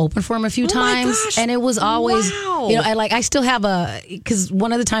I got to open for him a few times. And it was always, I still have because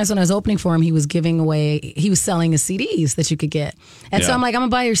one of the times when I was opening for him, he was selling his CDs that you could get. And so I'm like, I'm going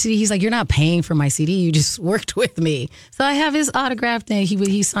to buy your CD. He's like, you're not paying for my CD. You just worked with me. So I have his autographed thing.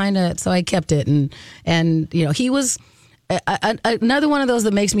 He signed it, so I kept it, and he was another one of those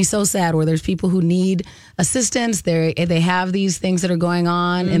that makes me so sad. Where there's people who need assistance, they have these things that are going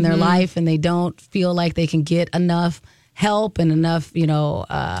on in their life, and they don't feel like they can get enough help and enough,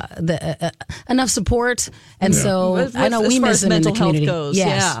 enough support. And so I know we miss him in the community. Goes,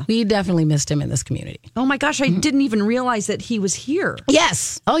 yes, we definitely missed him in this community. Oh my gosh, I didn't even realize that he was here.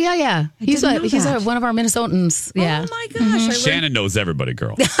 Yes. Oh yeah. He's one of our Minnesotans. Yeah. Oh my gosh. Shannon knows everybody,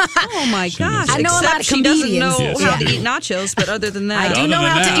 girl. Oh my gosh. I know a lot of she doesn't know how to eat nachos, but other than that, I do know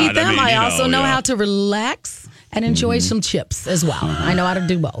how to eat them. I also know how to relax and enjoy some chips as well. I know how to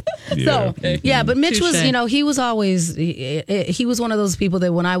do both. So, but Mitch was, he was always, he was one of those people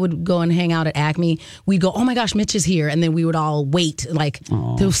that when I would go and hang out at Acme, we'd go, oh my gosh, Mitch is here. And then we would all wait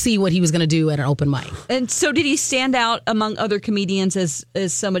to see what he was going to do at an open mic. And so did he stand out among other comedians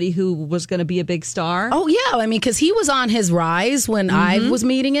as somebody who was going to be a big star? Oh, yeah. I mean, because he was on his rise when I was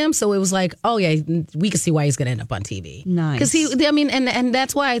meeting him. So it was like, oh, yeah, we can see why he's going to end up on TV. Nice. Because and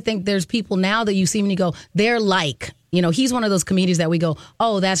that's why I think there's people now that you see when you go, they're like, he's one of those comedians that we go,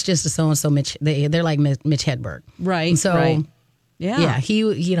 oh, that's just a so-and-so Mitch. They're like Mitch Hedberg. Right. And so, right.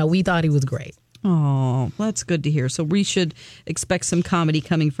 Yeah, we thought he was great. Oh, that's good to hear. So we should expect some comedy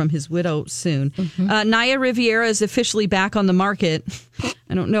coming from his widow soon. Naya Riviera is officially back on the market.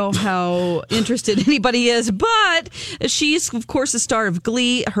 I don't know how interested anybody is, but she's, of course, the star of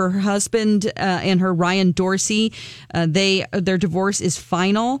Glee. Her husband and her, Ryan Dorsey, their divorce is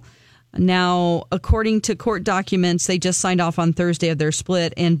final. Now, according to court documents, they just signed off on Thursday of their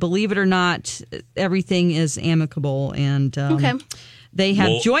split. And believe it or not, everything is amicable. And they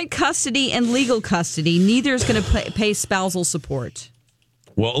have joint custody and legal custody. Neither is going to pay spousal support.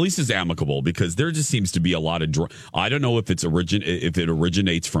 Well, at least it's amicable because there just seems to be a lot of I don't know if it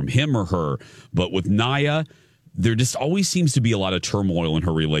originates from him or her, but with Naya, there just always seems to be a lot of turmoil in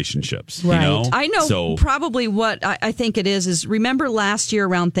her relationships. Right. I know probably what I think it is remember last year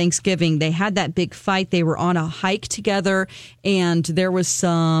around Thanksgiving, they had that big fight. They were on a hike together and there was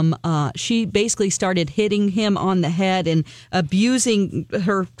some, she basically started hitting him on the head and abusing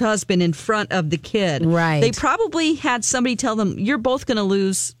her husband in front of the kid. Right. They probably had somebody tell them, you're both going to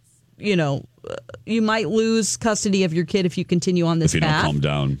lose, you might lose custody of your kid if you continue on this path. If you don't calm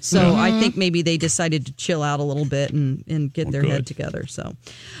down. So I think maybe they decided to chill out a little bit and get their head together. So,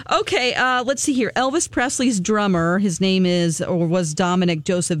 okay, let's see here. Elvis Presley's drummer, his name was Dominic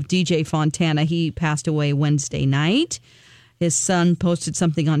Joseph DJ Fontana. He passed away Wednesday night. His son posted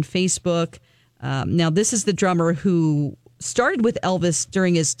something on Facebook. Now, this is the drummer who started with Elvis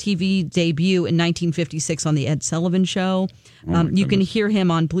during his TV debut in 1956 on The Ed Sullivan Show. You can hear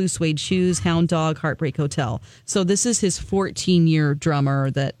him on Blue Suede Shoes, Hound Dog, Heartbreak Hotel. So this is his 14-year drummer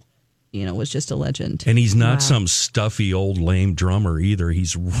that was just a legend. And he's not some stuffy old lame drummer either.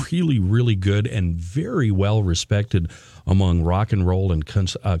 He's really, really good and very well respected among rock and roll and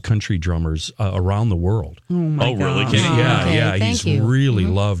country drummers around the world. Oh, my God. Really? Yeah. He's really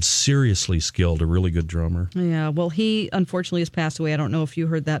loved, seriously skilled, a really good drummer. Yeah, well, he unfortunately has passed away. I don't know if you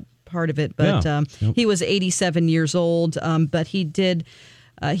heard that part of it, but he was 87 years old, but he did...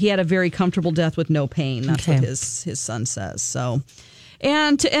 he had a very comfortable death with no pain. That's what his son says. So,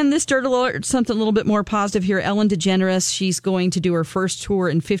 and to end this Dirt Alert, something a little bit more positive here. Ellen DeGeneres, she's going to do her first tour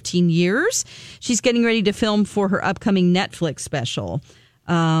in 15 years. She's getting ready to film for her upcoming Netflix special.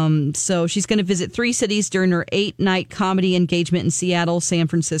 So she's going to visit 3 cities during her 8-night comedy engagement in Seattle, San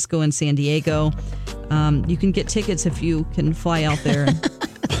Francisco, and San Diego. You can get tickets if you can fly out there and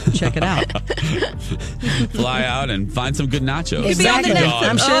check it out. Fly out and find some good nachos. Exactly.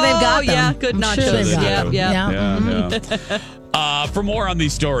 I'm sure they've got them. Yeah, good nachos. Sure Yeah. For more on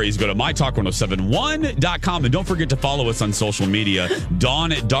these stories, go to mytalk1071.com and don't forget to follow us on social media.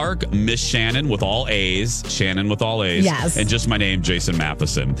 Dawn at Dark, Miss Shannon with all A's. Shannon with all A's. Yes. And just my name, Jason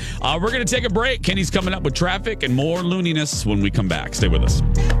Matheson. We're going to take a break. Kenny's coming up with traffic and more looniness when we come back. Stay with us.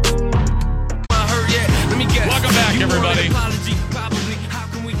 Welcome back, everybody.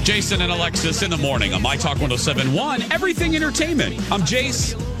 Jason and Alexis in the morning on My Talk 1071, Everything Entertainment. I'm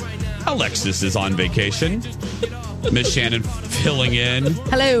Jace. Alexis is on vacation. Miss Shannon filling in.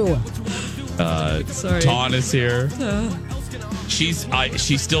 Hello. Sorry. Tawn is here. She's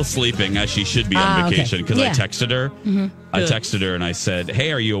still sleeping, as she should be on vacation, because I texted her. Mm-hmm. I texted her and I said,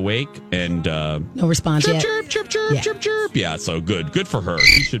 "Hey, are you awake?" And no response chirp, yet. Chirp, chirp, chirp, chirp, chirp. Yeah, so good for her.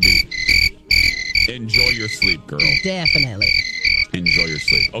 You should be. Enjoy your sleep, girl. Definitely. Enjoy your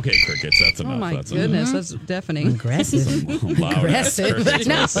sleep. Okay, crickets, that's enough. Oh, my that's goodness. Enough. That's deafening. Aggressive. Aggressive.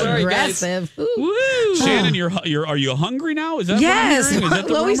 No, sorry, aggressive. Woo. Shannon, are you hungry now? Is that yes. what I'm hearing? Is that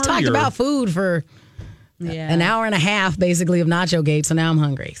the well, we've rumor? talked about food for an hour and a half, basically, of Nacho Gate, so now I'm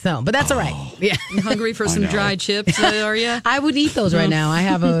hungry. So, but that's all right. Yeah. You hungry for some dried chips, are you? I would eat those right now. I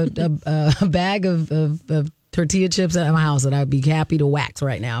have a bag of tortilla chips at my house that I'd be happy to wax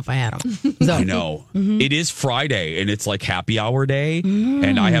right now if I had them. So. I know. Mm-hmm. It is Friday and it's like happy hour day.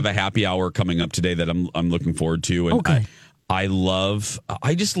 And I have a happy hour coming up today that I'm looking forward to. And I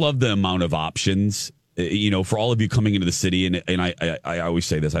just love the amount of options, for all of you coming into the city. And I always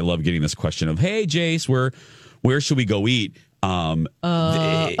say this, I love getting this question of, hey, Jace, where should we go eat?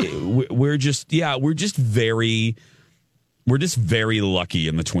 We're just very lucky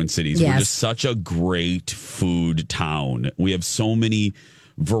in the Twin Cities. Yes. We're just such a great food town. We have so many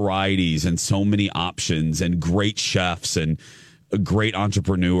varieties and so many options and great chefs and great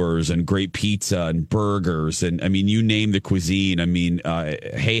entrepreneurs and great pizza and burgers. And I mean, you name the cuisine. I mean,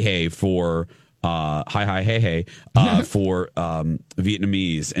 hey for for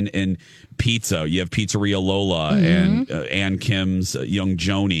Vietnamese and pizza. You have Pizzeria Lola and Ann Kim's Young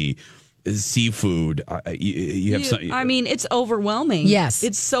Joni. Seafood. You have some. I mean, it's overwhelming. Yes.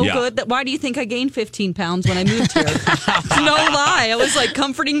 It's so good that why do you think I gained 15 pounds when I moved here? No lie. I was like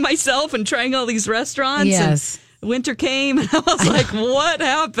comforting myself and trying all these restaurants. Yes. And winter came and I was like, what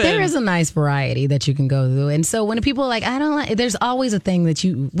happened? There is a nice variety that you can go through. And so when people are like, I don't like, there's always a thing that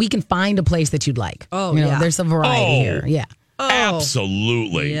we can find a place that you'd like. Oh, there's a variety here. Yeah. Oh,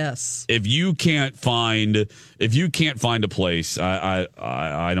 absolutely. Yes. If you can't find a place,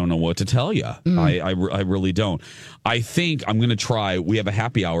 I don't know what to tell you. I really don't. I think I'm going to try. We have a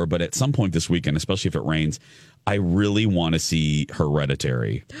happy hour, but at some point this weekend, especially if it rains, I really want to see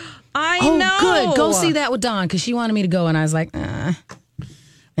Hereditary. I know. Good. Go see that with Dawn because she wanted me to go, and I was like, I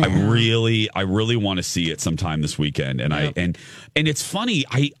really want to see it sometime this weekend. And and it's funny.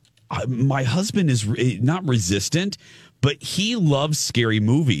 My husband is not resistant, but he loves scary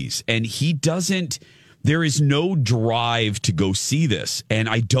movies, and he doesn't. There is no drive to go see this, and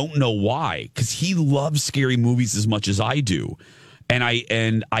I don't know why, because he loves scary movies as much as I do, and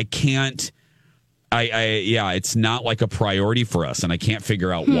I can't. It's not like a priority for us, and I can't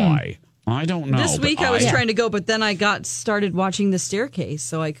figure out why. I don't know. This week I was trying to go, but then I started watching The Staircase,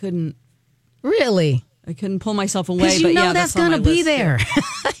 so I couldn't. Really? I couldn't pull myself away. Because you know that's going to be there.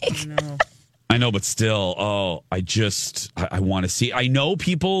 I know, but still, I want to see. I know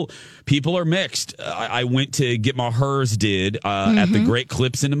people are mixed. I went to get my hers did at the Great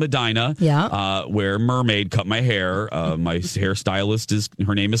Clips in Medina, where Mermaid cut my hair. My hairstylist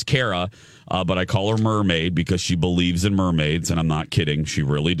her name is Kara, but I call her Mermaid because she believes in mermaids, and I'm not kidding. She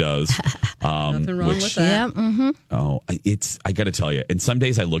really does. Nothing wrong with that. Yeah. Oh, I got to tell you. And some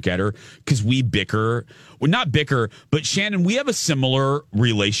days I look at her because we bicker. Well, not bicker, but Shannon, we have a similar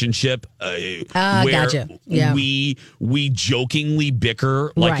relationship Gotcha. Yeah. we jokingly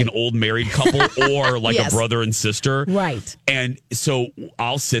bicker like Right. an old married couple or like Yes. a brother and sister. Right. And so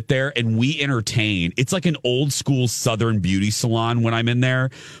I'll sit there and we entertain. It's like an old school Southern beauty salon when I'm in there,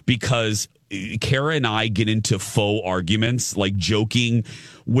 because Kara and I get into faux arguments, like joking,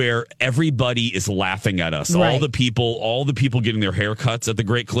 where everybody is laughing at us. Right. All the people getting their haircuts at the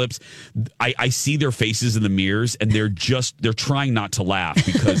Great Clips. I see their faces in the mirrors, and they're trying not to laugh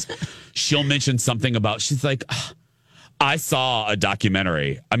because she'll mention something about. She's like, I saw a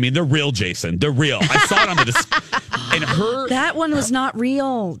documentary. I mean, they're real, Jason. They're real. I saw it on the. And that one was not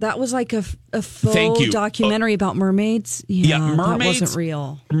real. That was like a Thank faux you. documentary about mermaids. Yeah, that wasn't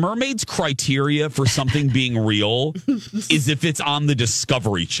real. Mermaids' criteria for something being real is if it's on the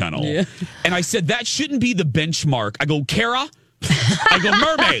Discovery Channel. Yeah. And I said, that shouldn't be the benchmark. I go, Kara? I go,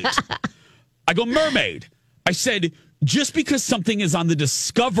 mermaid. I go, mermaid. I said, just because something is on the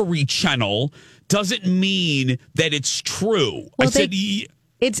Discovery Channel doesn't mean that it's true. Well, I said...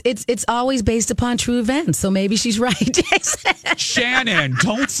 It's always based upon true events, so maybe she's right. Shannon,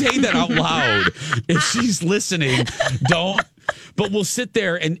 don't say that out loud. If she's listening, don't. But we'll sit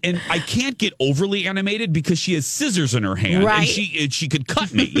there and I can't get overly animated because she has scissors in her hand, Right. and she could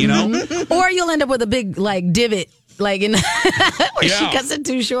cut me, you know. Or you'll end up with a big divot, where she Yeah. cuts it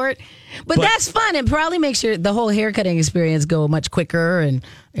too short. But that's fun. It probably makes the whole haircutting experience go much quicker, and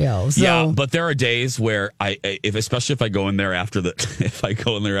so. Yeah, but there are days where especially if I go in there after the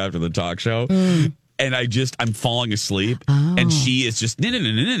talk show, and I'm falling asleep, and she is just and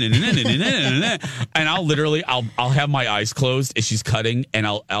I'll have my eyes closed as she's cutting, and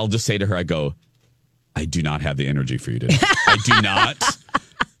I'll just say to her, I go, I do not have the energy for you today. I do not.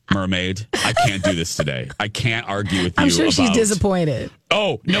 Mermaid, I can't do this today. I can't argue with you. I'm sure she's disappointed.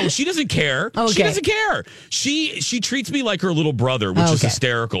 Oh, no, she doesn't care. Okay. She doesn't care. She treats me like her little brother, which is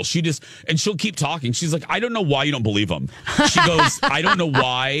hysterical. She'll keep talking. She's like, I don't know why you don't believe him. She goes, I don't know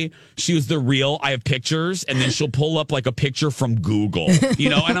why. She was the real. I have pictures, and then she'll pull up like a picture from Google,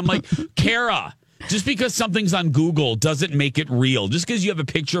 and I'm like, Kara, just because something's on Google doesn't make it real. Just because you have a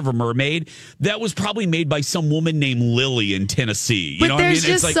picture of a mermaid, that was probably made by some woman named Lily in Tennessee. But there's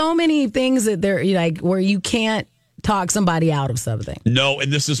just so many things that where you can't talk somebody out of something. No,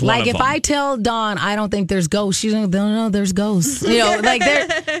 and this is one of them. Like if I tell Dawn I don't think there's ghosts, she's like, no, there's ghosts.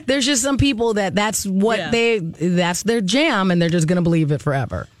 There's just some people that's what that's their jam, and they're just going to believe it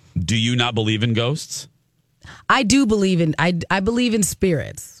forever. Do you not believe in ghosts? I do believe in I believe in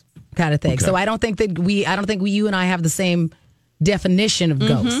spirits. Kind of thing. Okay. So I don't think you and I have the same definition of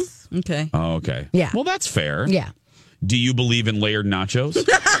ghosts. Okay. Oh, okay. Yeah. Well, that's fair. Yeah. Do you believe in layered nachos?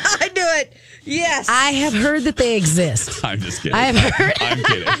 I knew it. Yes. I have heard that they exist. I'm just kidding. I have heard. I'm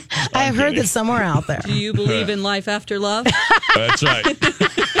kidding. I have heard that somewhere out there. Do you believe in life after love? That's right.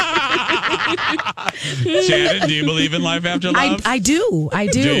 Shannon, do you believe in life after love? I do. I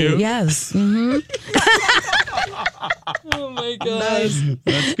do. Do you? Yes. Mm-hmm. Oh my gosh.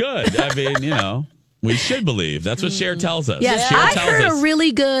 That's good. I mean, we should believe. That's what Cher tells us. Yes, Cher I tells heard us. a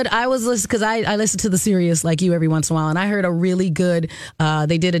really good. I was listening because I listen to the Sirius like you every once in a while, and I heard a really good.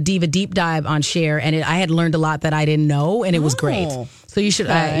 They did a diva deep dive on Cher, and I had learned a lot that I didn't know, and it was great. So you should.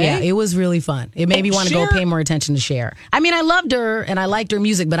 It was really fun. It made me want to go pay more attention to Cher. I mean, I loved her and I liked her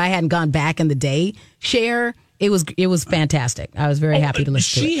music, but I hadn't gone back in the day. Cher, it was fantastic. I was very happy to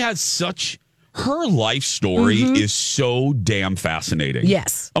listen to it. She has such. Her life story is so damn fascinating.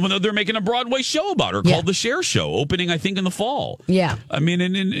 Yes. I mean, they're making a Broadway show about her called The Cher Show, opening, I think, in the fall. Yeah. I mean,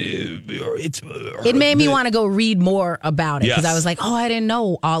 it's... It made me want to go read more about it because Yes. I was like, I didn't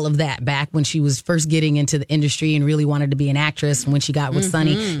know all of that back when she was first getting into the industry and really wanted to be an actress and when she got with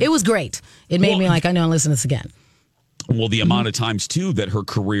Sonny. It was great. It made me like, I know, listen to this again. Well, the amount of times, too, that her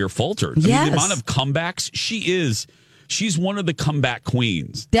career faltered. I mean, the amount of comebacks she's one of the comeback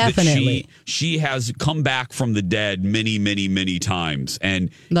queens. Definitely. She has come back from the dead many, many, many times. And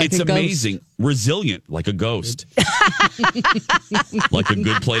like it's amazing. Ghost. Resilient, like a ghost. Like a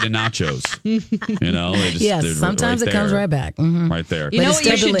good plate of nachos. Yes, sometimes it comes right back. Mm-hmm. Right there. You know it's what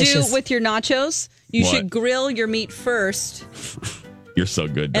you still should delicious. do with your nachos? You What? should grill your meat first. You're so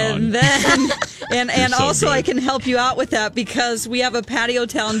good, Dawn. And then, and so also good. I can help you out with that because we have a Patio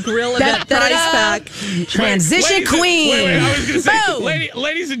Town grill event price pack. Transition queen. Wait, I was going to say, Boom.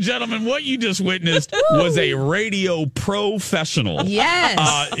 ladies and gentlemen, what you just witnessed was a radio professional.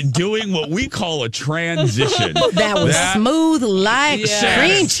 Yes. Doing what we call a transition. That was smooth like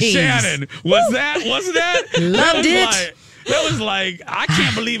cream cheese. Shannon, wasn't that? Loved it. That was like, I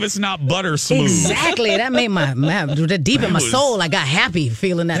can't believe it's not butter smooth. Exactly. That made my deep in my soul. I got happy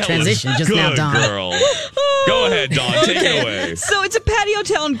feeling that transition just now, Dawn. Girl. Go ahead, Dawn. Take it away. So it's a Patio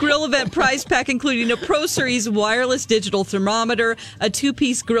Town grill event prize pack, including a Pro Series wireless digital thermometer, a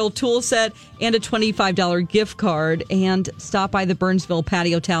 2-piece grill tool set, and a $25 gift card. And stop by the Burnsville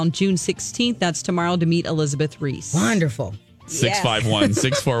Patio Town June 16th. That's tomorrow to meet Elizabeth Reese. Wonderful.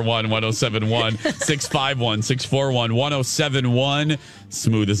 651-641-1071. 651-641-1071.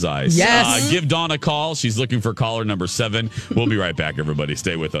 Smooth as ice. Yes. Give Dawn a call. She's looking for caller number 7. We'll be right back, everybody.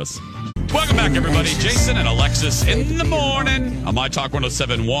 Stay with us. Welcome back, everybody. Jason and Alexis in the morning on My Talk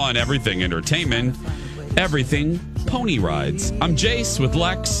 1071. Everything entertainment. Everything pony rides. I'm Jace with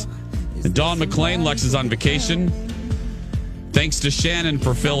Lex and Dawn McClain. Lex is on vacation. Thanks to Shannon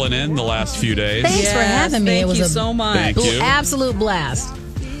for filling in the last few days. Thanks for having me. Thank It was you so much. Thank you. Absolute blast.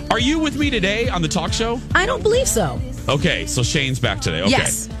 Are you with me today on the talk show? I don't believe so. Okay, so Shane's back today. Okay.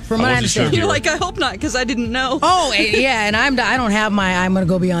 Yes, from what I understand. You're like, I hope not, because I didn't know. Oh, yeah, and I don't have my I'm going to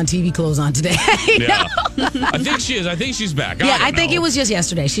go be on TV clothes on today. Yeah. I think she is. I think she's back. I think it was just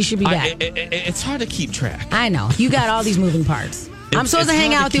yesterday. She should be back. It's hard to keep track. I know. You got all these moving parts. I'm supposed to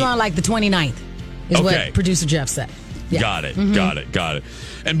hang out with you on like the 29th, is what producer Jeff said. Yeah. Got it. Mm-hmm. Got it.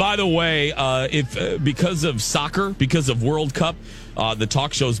 And by the way, if because of soccer, because of World Cup, the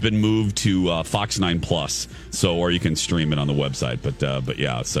talk show's been moved to Fox 9 Plus, or you can stream it on the website. But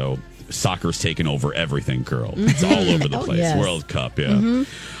yeah, so soccer's taken over everything, girl. It's all over the place. Yes. World Cup, yeah.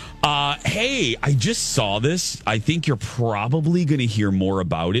 Mm-hmm. Hey, I just saw this. I think you're probably going to hear more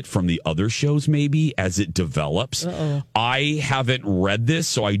about it from the other shows, maybe as it develops. Uh-oh. I haven't read this,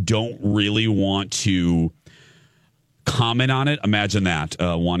 so I don't really want to comment on it. Imagine that,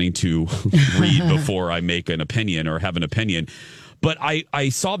 wanting to read before I make an opinion or have an opinion. But I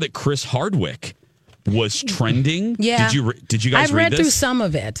saw that Chris Hardwick was trending. Yeah. Did you guys I've read this? through some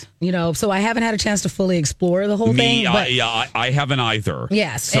of it, so I haven't had a chance to fully explore the whole thing. But I haven't either.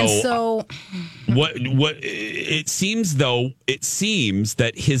 Yes. So what it seems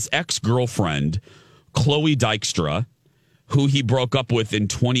that his ex-girlfriend, Chloe Dykstra, who he broke up with in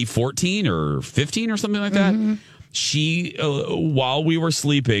 2014 or 15 or something like that, she, while we were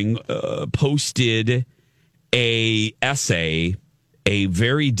sleeping, posted a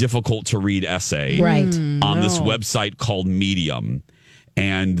very difficult to read essay, on this website called Medium,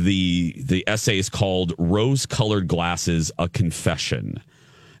 and the essay is called "Rose-Colored Glasses: A Confession,"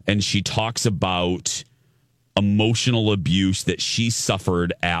 and she talks about emotional abuse that she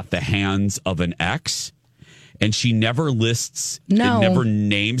suffered at the hands of an ex. And she never never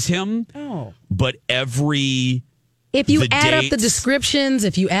names him. Oh. But if you add up the descriptions,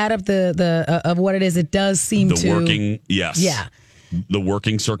 if you add up the of what it is, it does seem the working the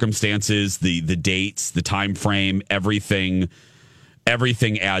working circumstances, the dates, the time frame, everything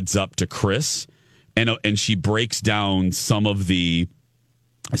adds up to Chris, and she breaks down some of the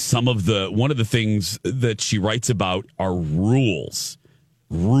one of the things that she writes about are rules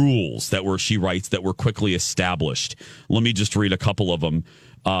she writes that were quickly established. Let me just read a couple of them.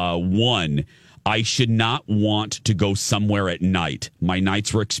 One, I should not want to go somewhere at night. My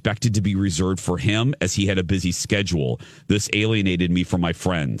nights were expected to be reserved for him as he had a busy schedule. This alienated me from my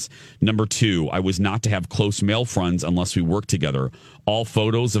friends. Number 2, I was not to have close male friends unless we worked together. All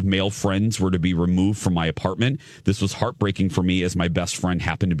photos of male friends were to be removed from my apartment. This was heartbreaking for me as my best friend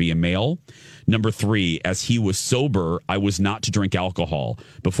happened to be a male. Number 3, as he was sober, I was not to drink alcohol.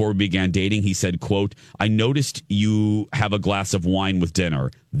 Before we began dating, he said, quote, I noticed you have a glass of wine with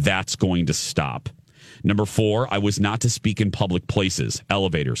dinner. That's going to stop. Number 4, I was not to speak in public places,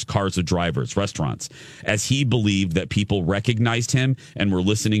 elevators, cars of drivers, restaurants, as he believed that people recognized him and were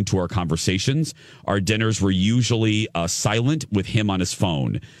listening to our conversations. Our dinners were usually silent with him on his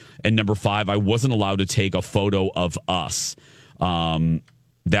phone. And number 5, I wasn't allowed to take a photo of us.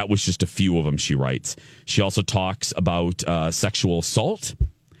 That was just a few of them, she writes. She also talks about sexual assault.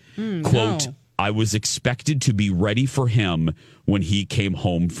 Quote, no. I was expected to be ready for him when he came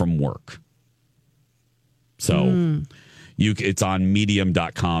home from work. So it's on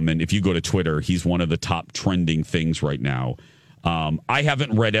medium.com. And if you go to Twitter, he's one of the top trending things right now. I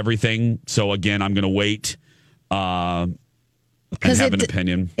haven't read everything. So, again, I'm going to wait and have an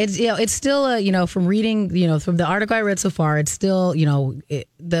opinion. It's still from reading, from the article I read so far, it's still,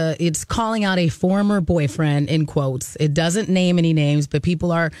 it's calling out a former boyfriend in quotes. It doesn't name any names, but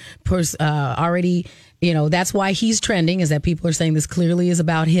people are already, that's why he's trending, is that people are saying this clearly is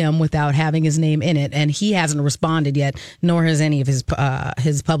about him without having his name in it, and he hasn't responded yet, nor has any of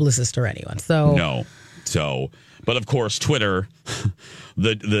his publicist or anyone. So no. So, But of course, Twitter,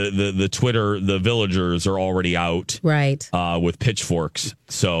 the Twitter, the villagers are already out, right, with pitchforks.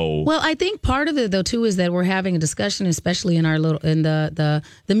 So, well, I think part of it though too is that we're having a discussion, especially in our the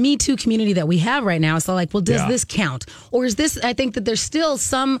Me Too community that we have right now. So, like, well, does this count, or is this? I think that there's still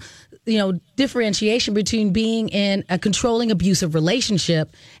some, differentiation between being in a controlling, abusive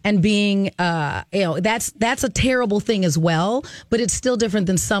relationship and being, that's a terrible thing as well. But it's still different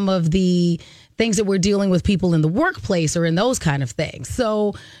than some of the things that we're dealing with people in the workplace or in those kind of things.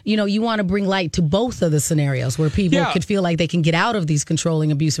 So, you want to bring light to both of the scenarios where people could feel like they can get out of these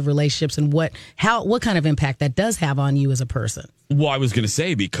controlling, abusive relationships and what kind of impact that does have on you as a person. Well, I was going to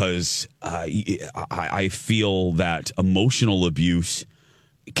say, because I feel that emotional abuse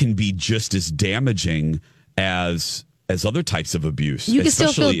can be just as damaging as other types of abuse. You can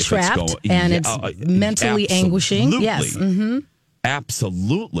still feel trapped and it's mentally anguishing. Yes. Mm-hmm.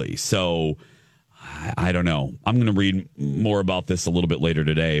 Absolutely. So I don't know. I'm going to read more about this a little bit later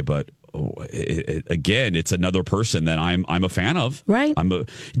today, but again, it's another person that I'm a fan of. Right.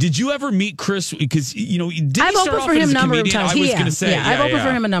 Did you ever meet Chris? Because I've opened for him a number of times. I've opened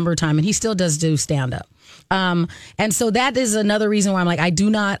for him a number of times, and he still does do stand up. And so that is another reason why I'm like,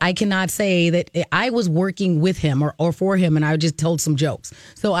 I cannot say that I was working with him or for him, and I just told some jokes.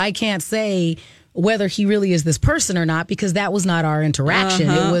 So I can't say whether he really is this person or not, because that was not our interaction.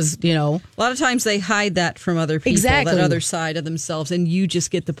 It was, a lot of times they hide that from other people, that other side of themselves, and you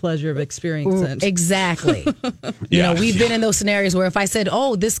just get the pleasure of experiencing it. Exactly. We've been in those scenarios where if I said,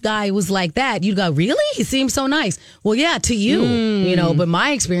 oh, this guy was like that, you'd go, really? He seems so nice. Well, yeah, to you, but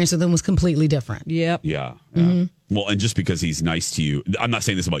my experience with him was completely different. Yep. Yeah. Mm-hmm. Well, and just because he's nice to you, I'm not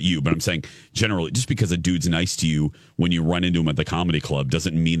saying this about you, but I'm saying generally, just because a dude's nice to you when you run into him at the comedy club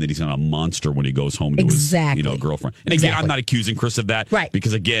doesn't mean that he's not a monster when he goes home to his girlfriend. And again, I'm not accusing Chris of that, right?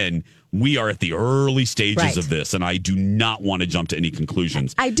 Because again, we are at the early stages of this, and I do not want to jump to any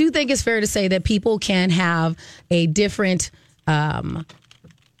conclusions. I do think it's fair to say that people can have a different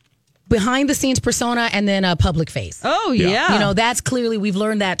behind the scenes persona and then a public face. Oh, yeah. That's clearly, we've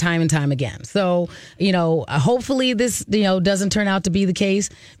learned that time and time again. So, hopefully this, doesn't turn out to be the case,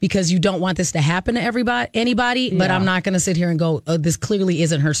 because you don't want this to happen to anybody, but I'm not going to sit here and go, oh, this clearly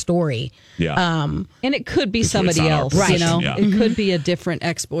isn't her story. Yeah. And it could be somebody else, right? It could be a different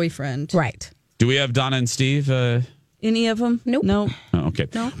ex-boyfriend. Right. Do we have Donna and Steve? Any of them? Nope. No. Oh, okay.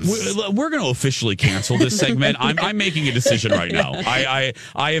 No. We're going to officially cancel this segment. I'm making a decision right now. I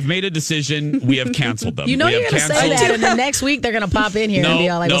have made a decision. We have canceled them. You're going to say that, and the next week they're going to pop in here and be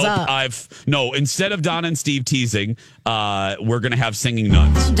all like, what's up? Instead of Donna and Steve teasing, we're going to have singing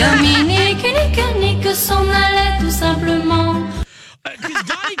nuns. Dominique s'en allait tout simplement.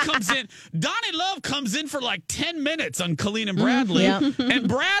 Because Donnie Love comes in for like 10 minutes on Colleen and Bradley, and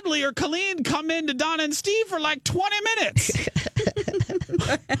Bradley or Colleen come in to Donna and Steve for like 20 minutes.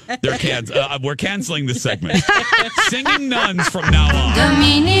 We're canceling this segment. Singing nuns from now on.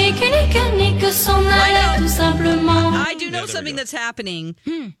 Dominique s'en allait tout simplement. I do know something that's happening.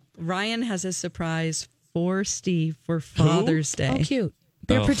 Ryan has a surprise for Steve for Father's Day. Oh, cute.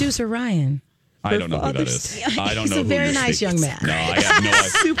 Their producer, Ryan. I don't know who that is. I don't know. He's a very nice young man. No, I have no idea.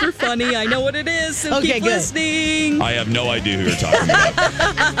 Super funny. I know what it is. So keep listening. I have no idea who you're talking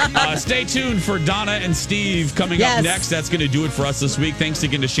about. Stay tuned for Donna and Steve coming up next. That's going to do it for us this week. Thanks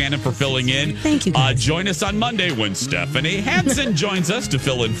again to Shannon for filling in. Thank you, guys. Join us on Monday when Stephanie Hansen joins us to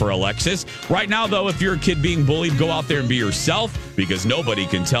fill in for Alexis. Right now, though, if you're a kid being bullied, go out there and be yourself, because nobody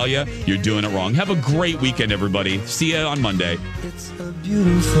can tell you you're doing it wrong. Have a great weekend, everybody. See you on Monday. It's a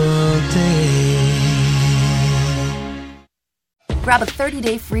beautiful day. Grab a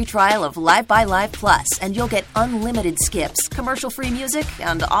 30-day free trial of Live by Live Plus, and you'll get unlimited skips, commercial-free music,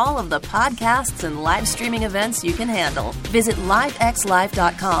 and all of the podcasts and live streaming events you can handle. Visit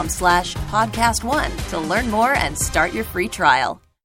livexlive.com/podcast1 to learn more and start your free trial.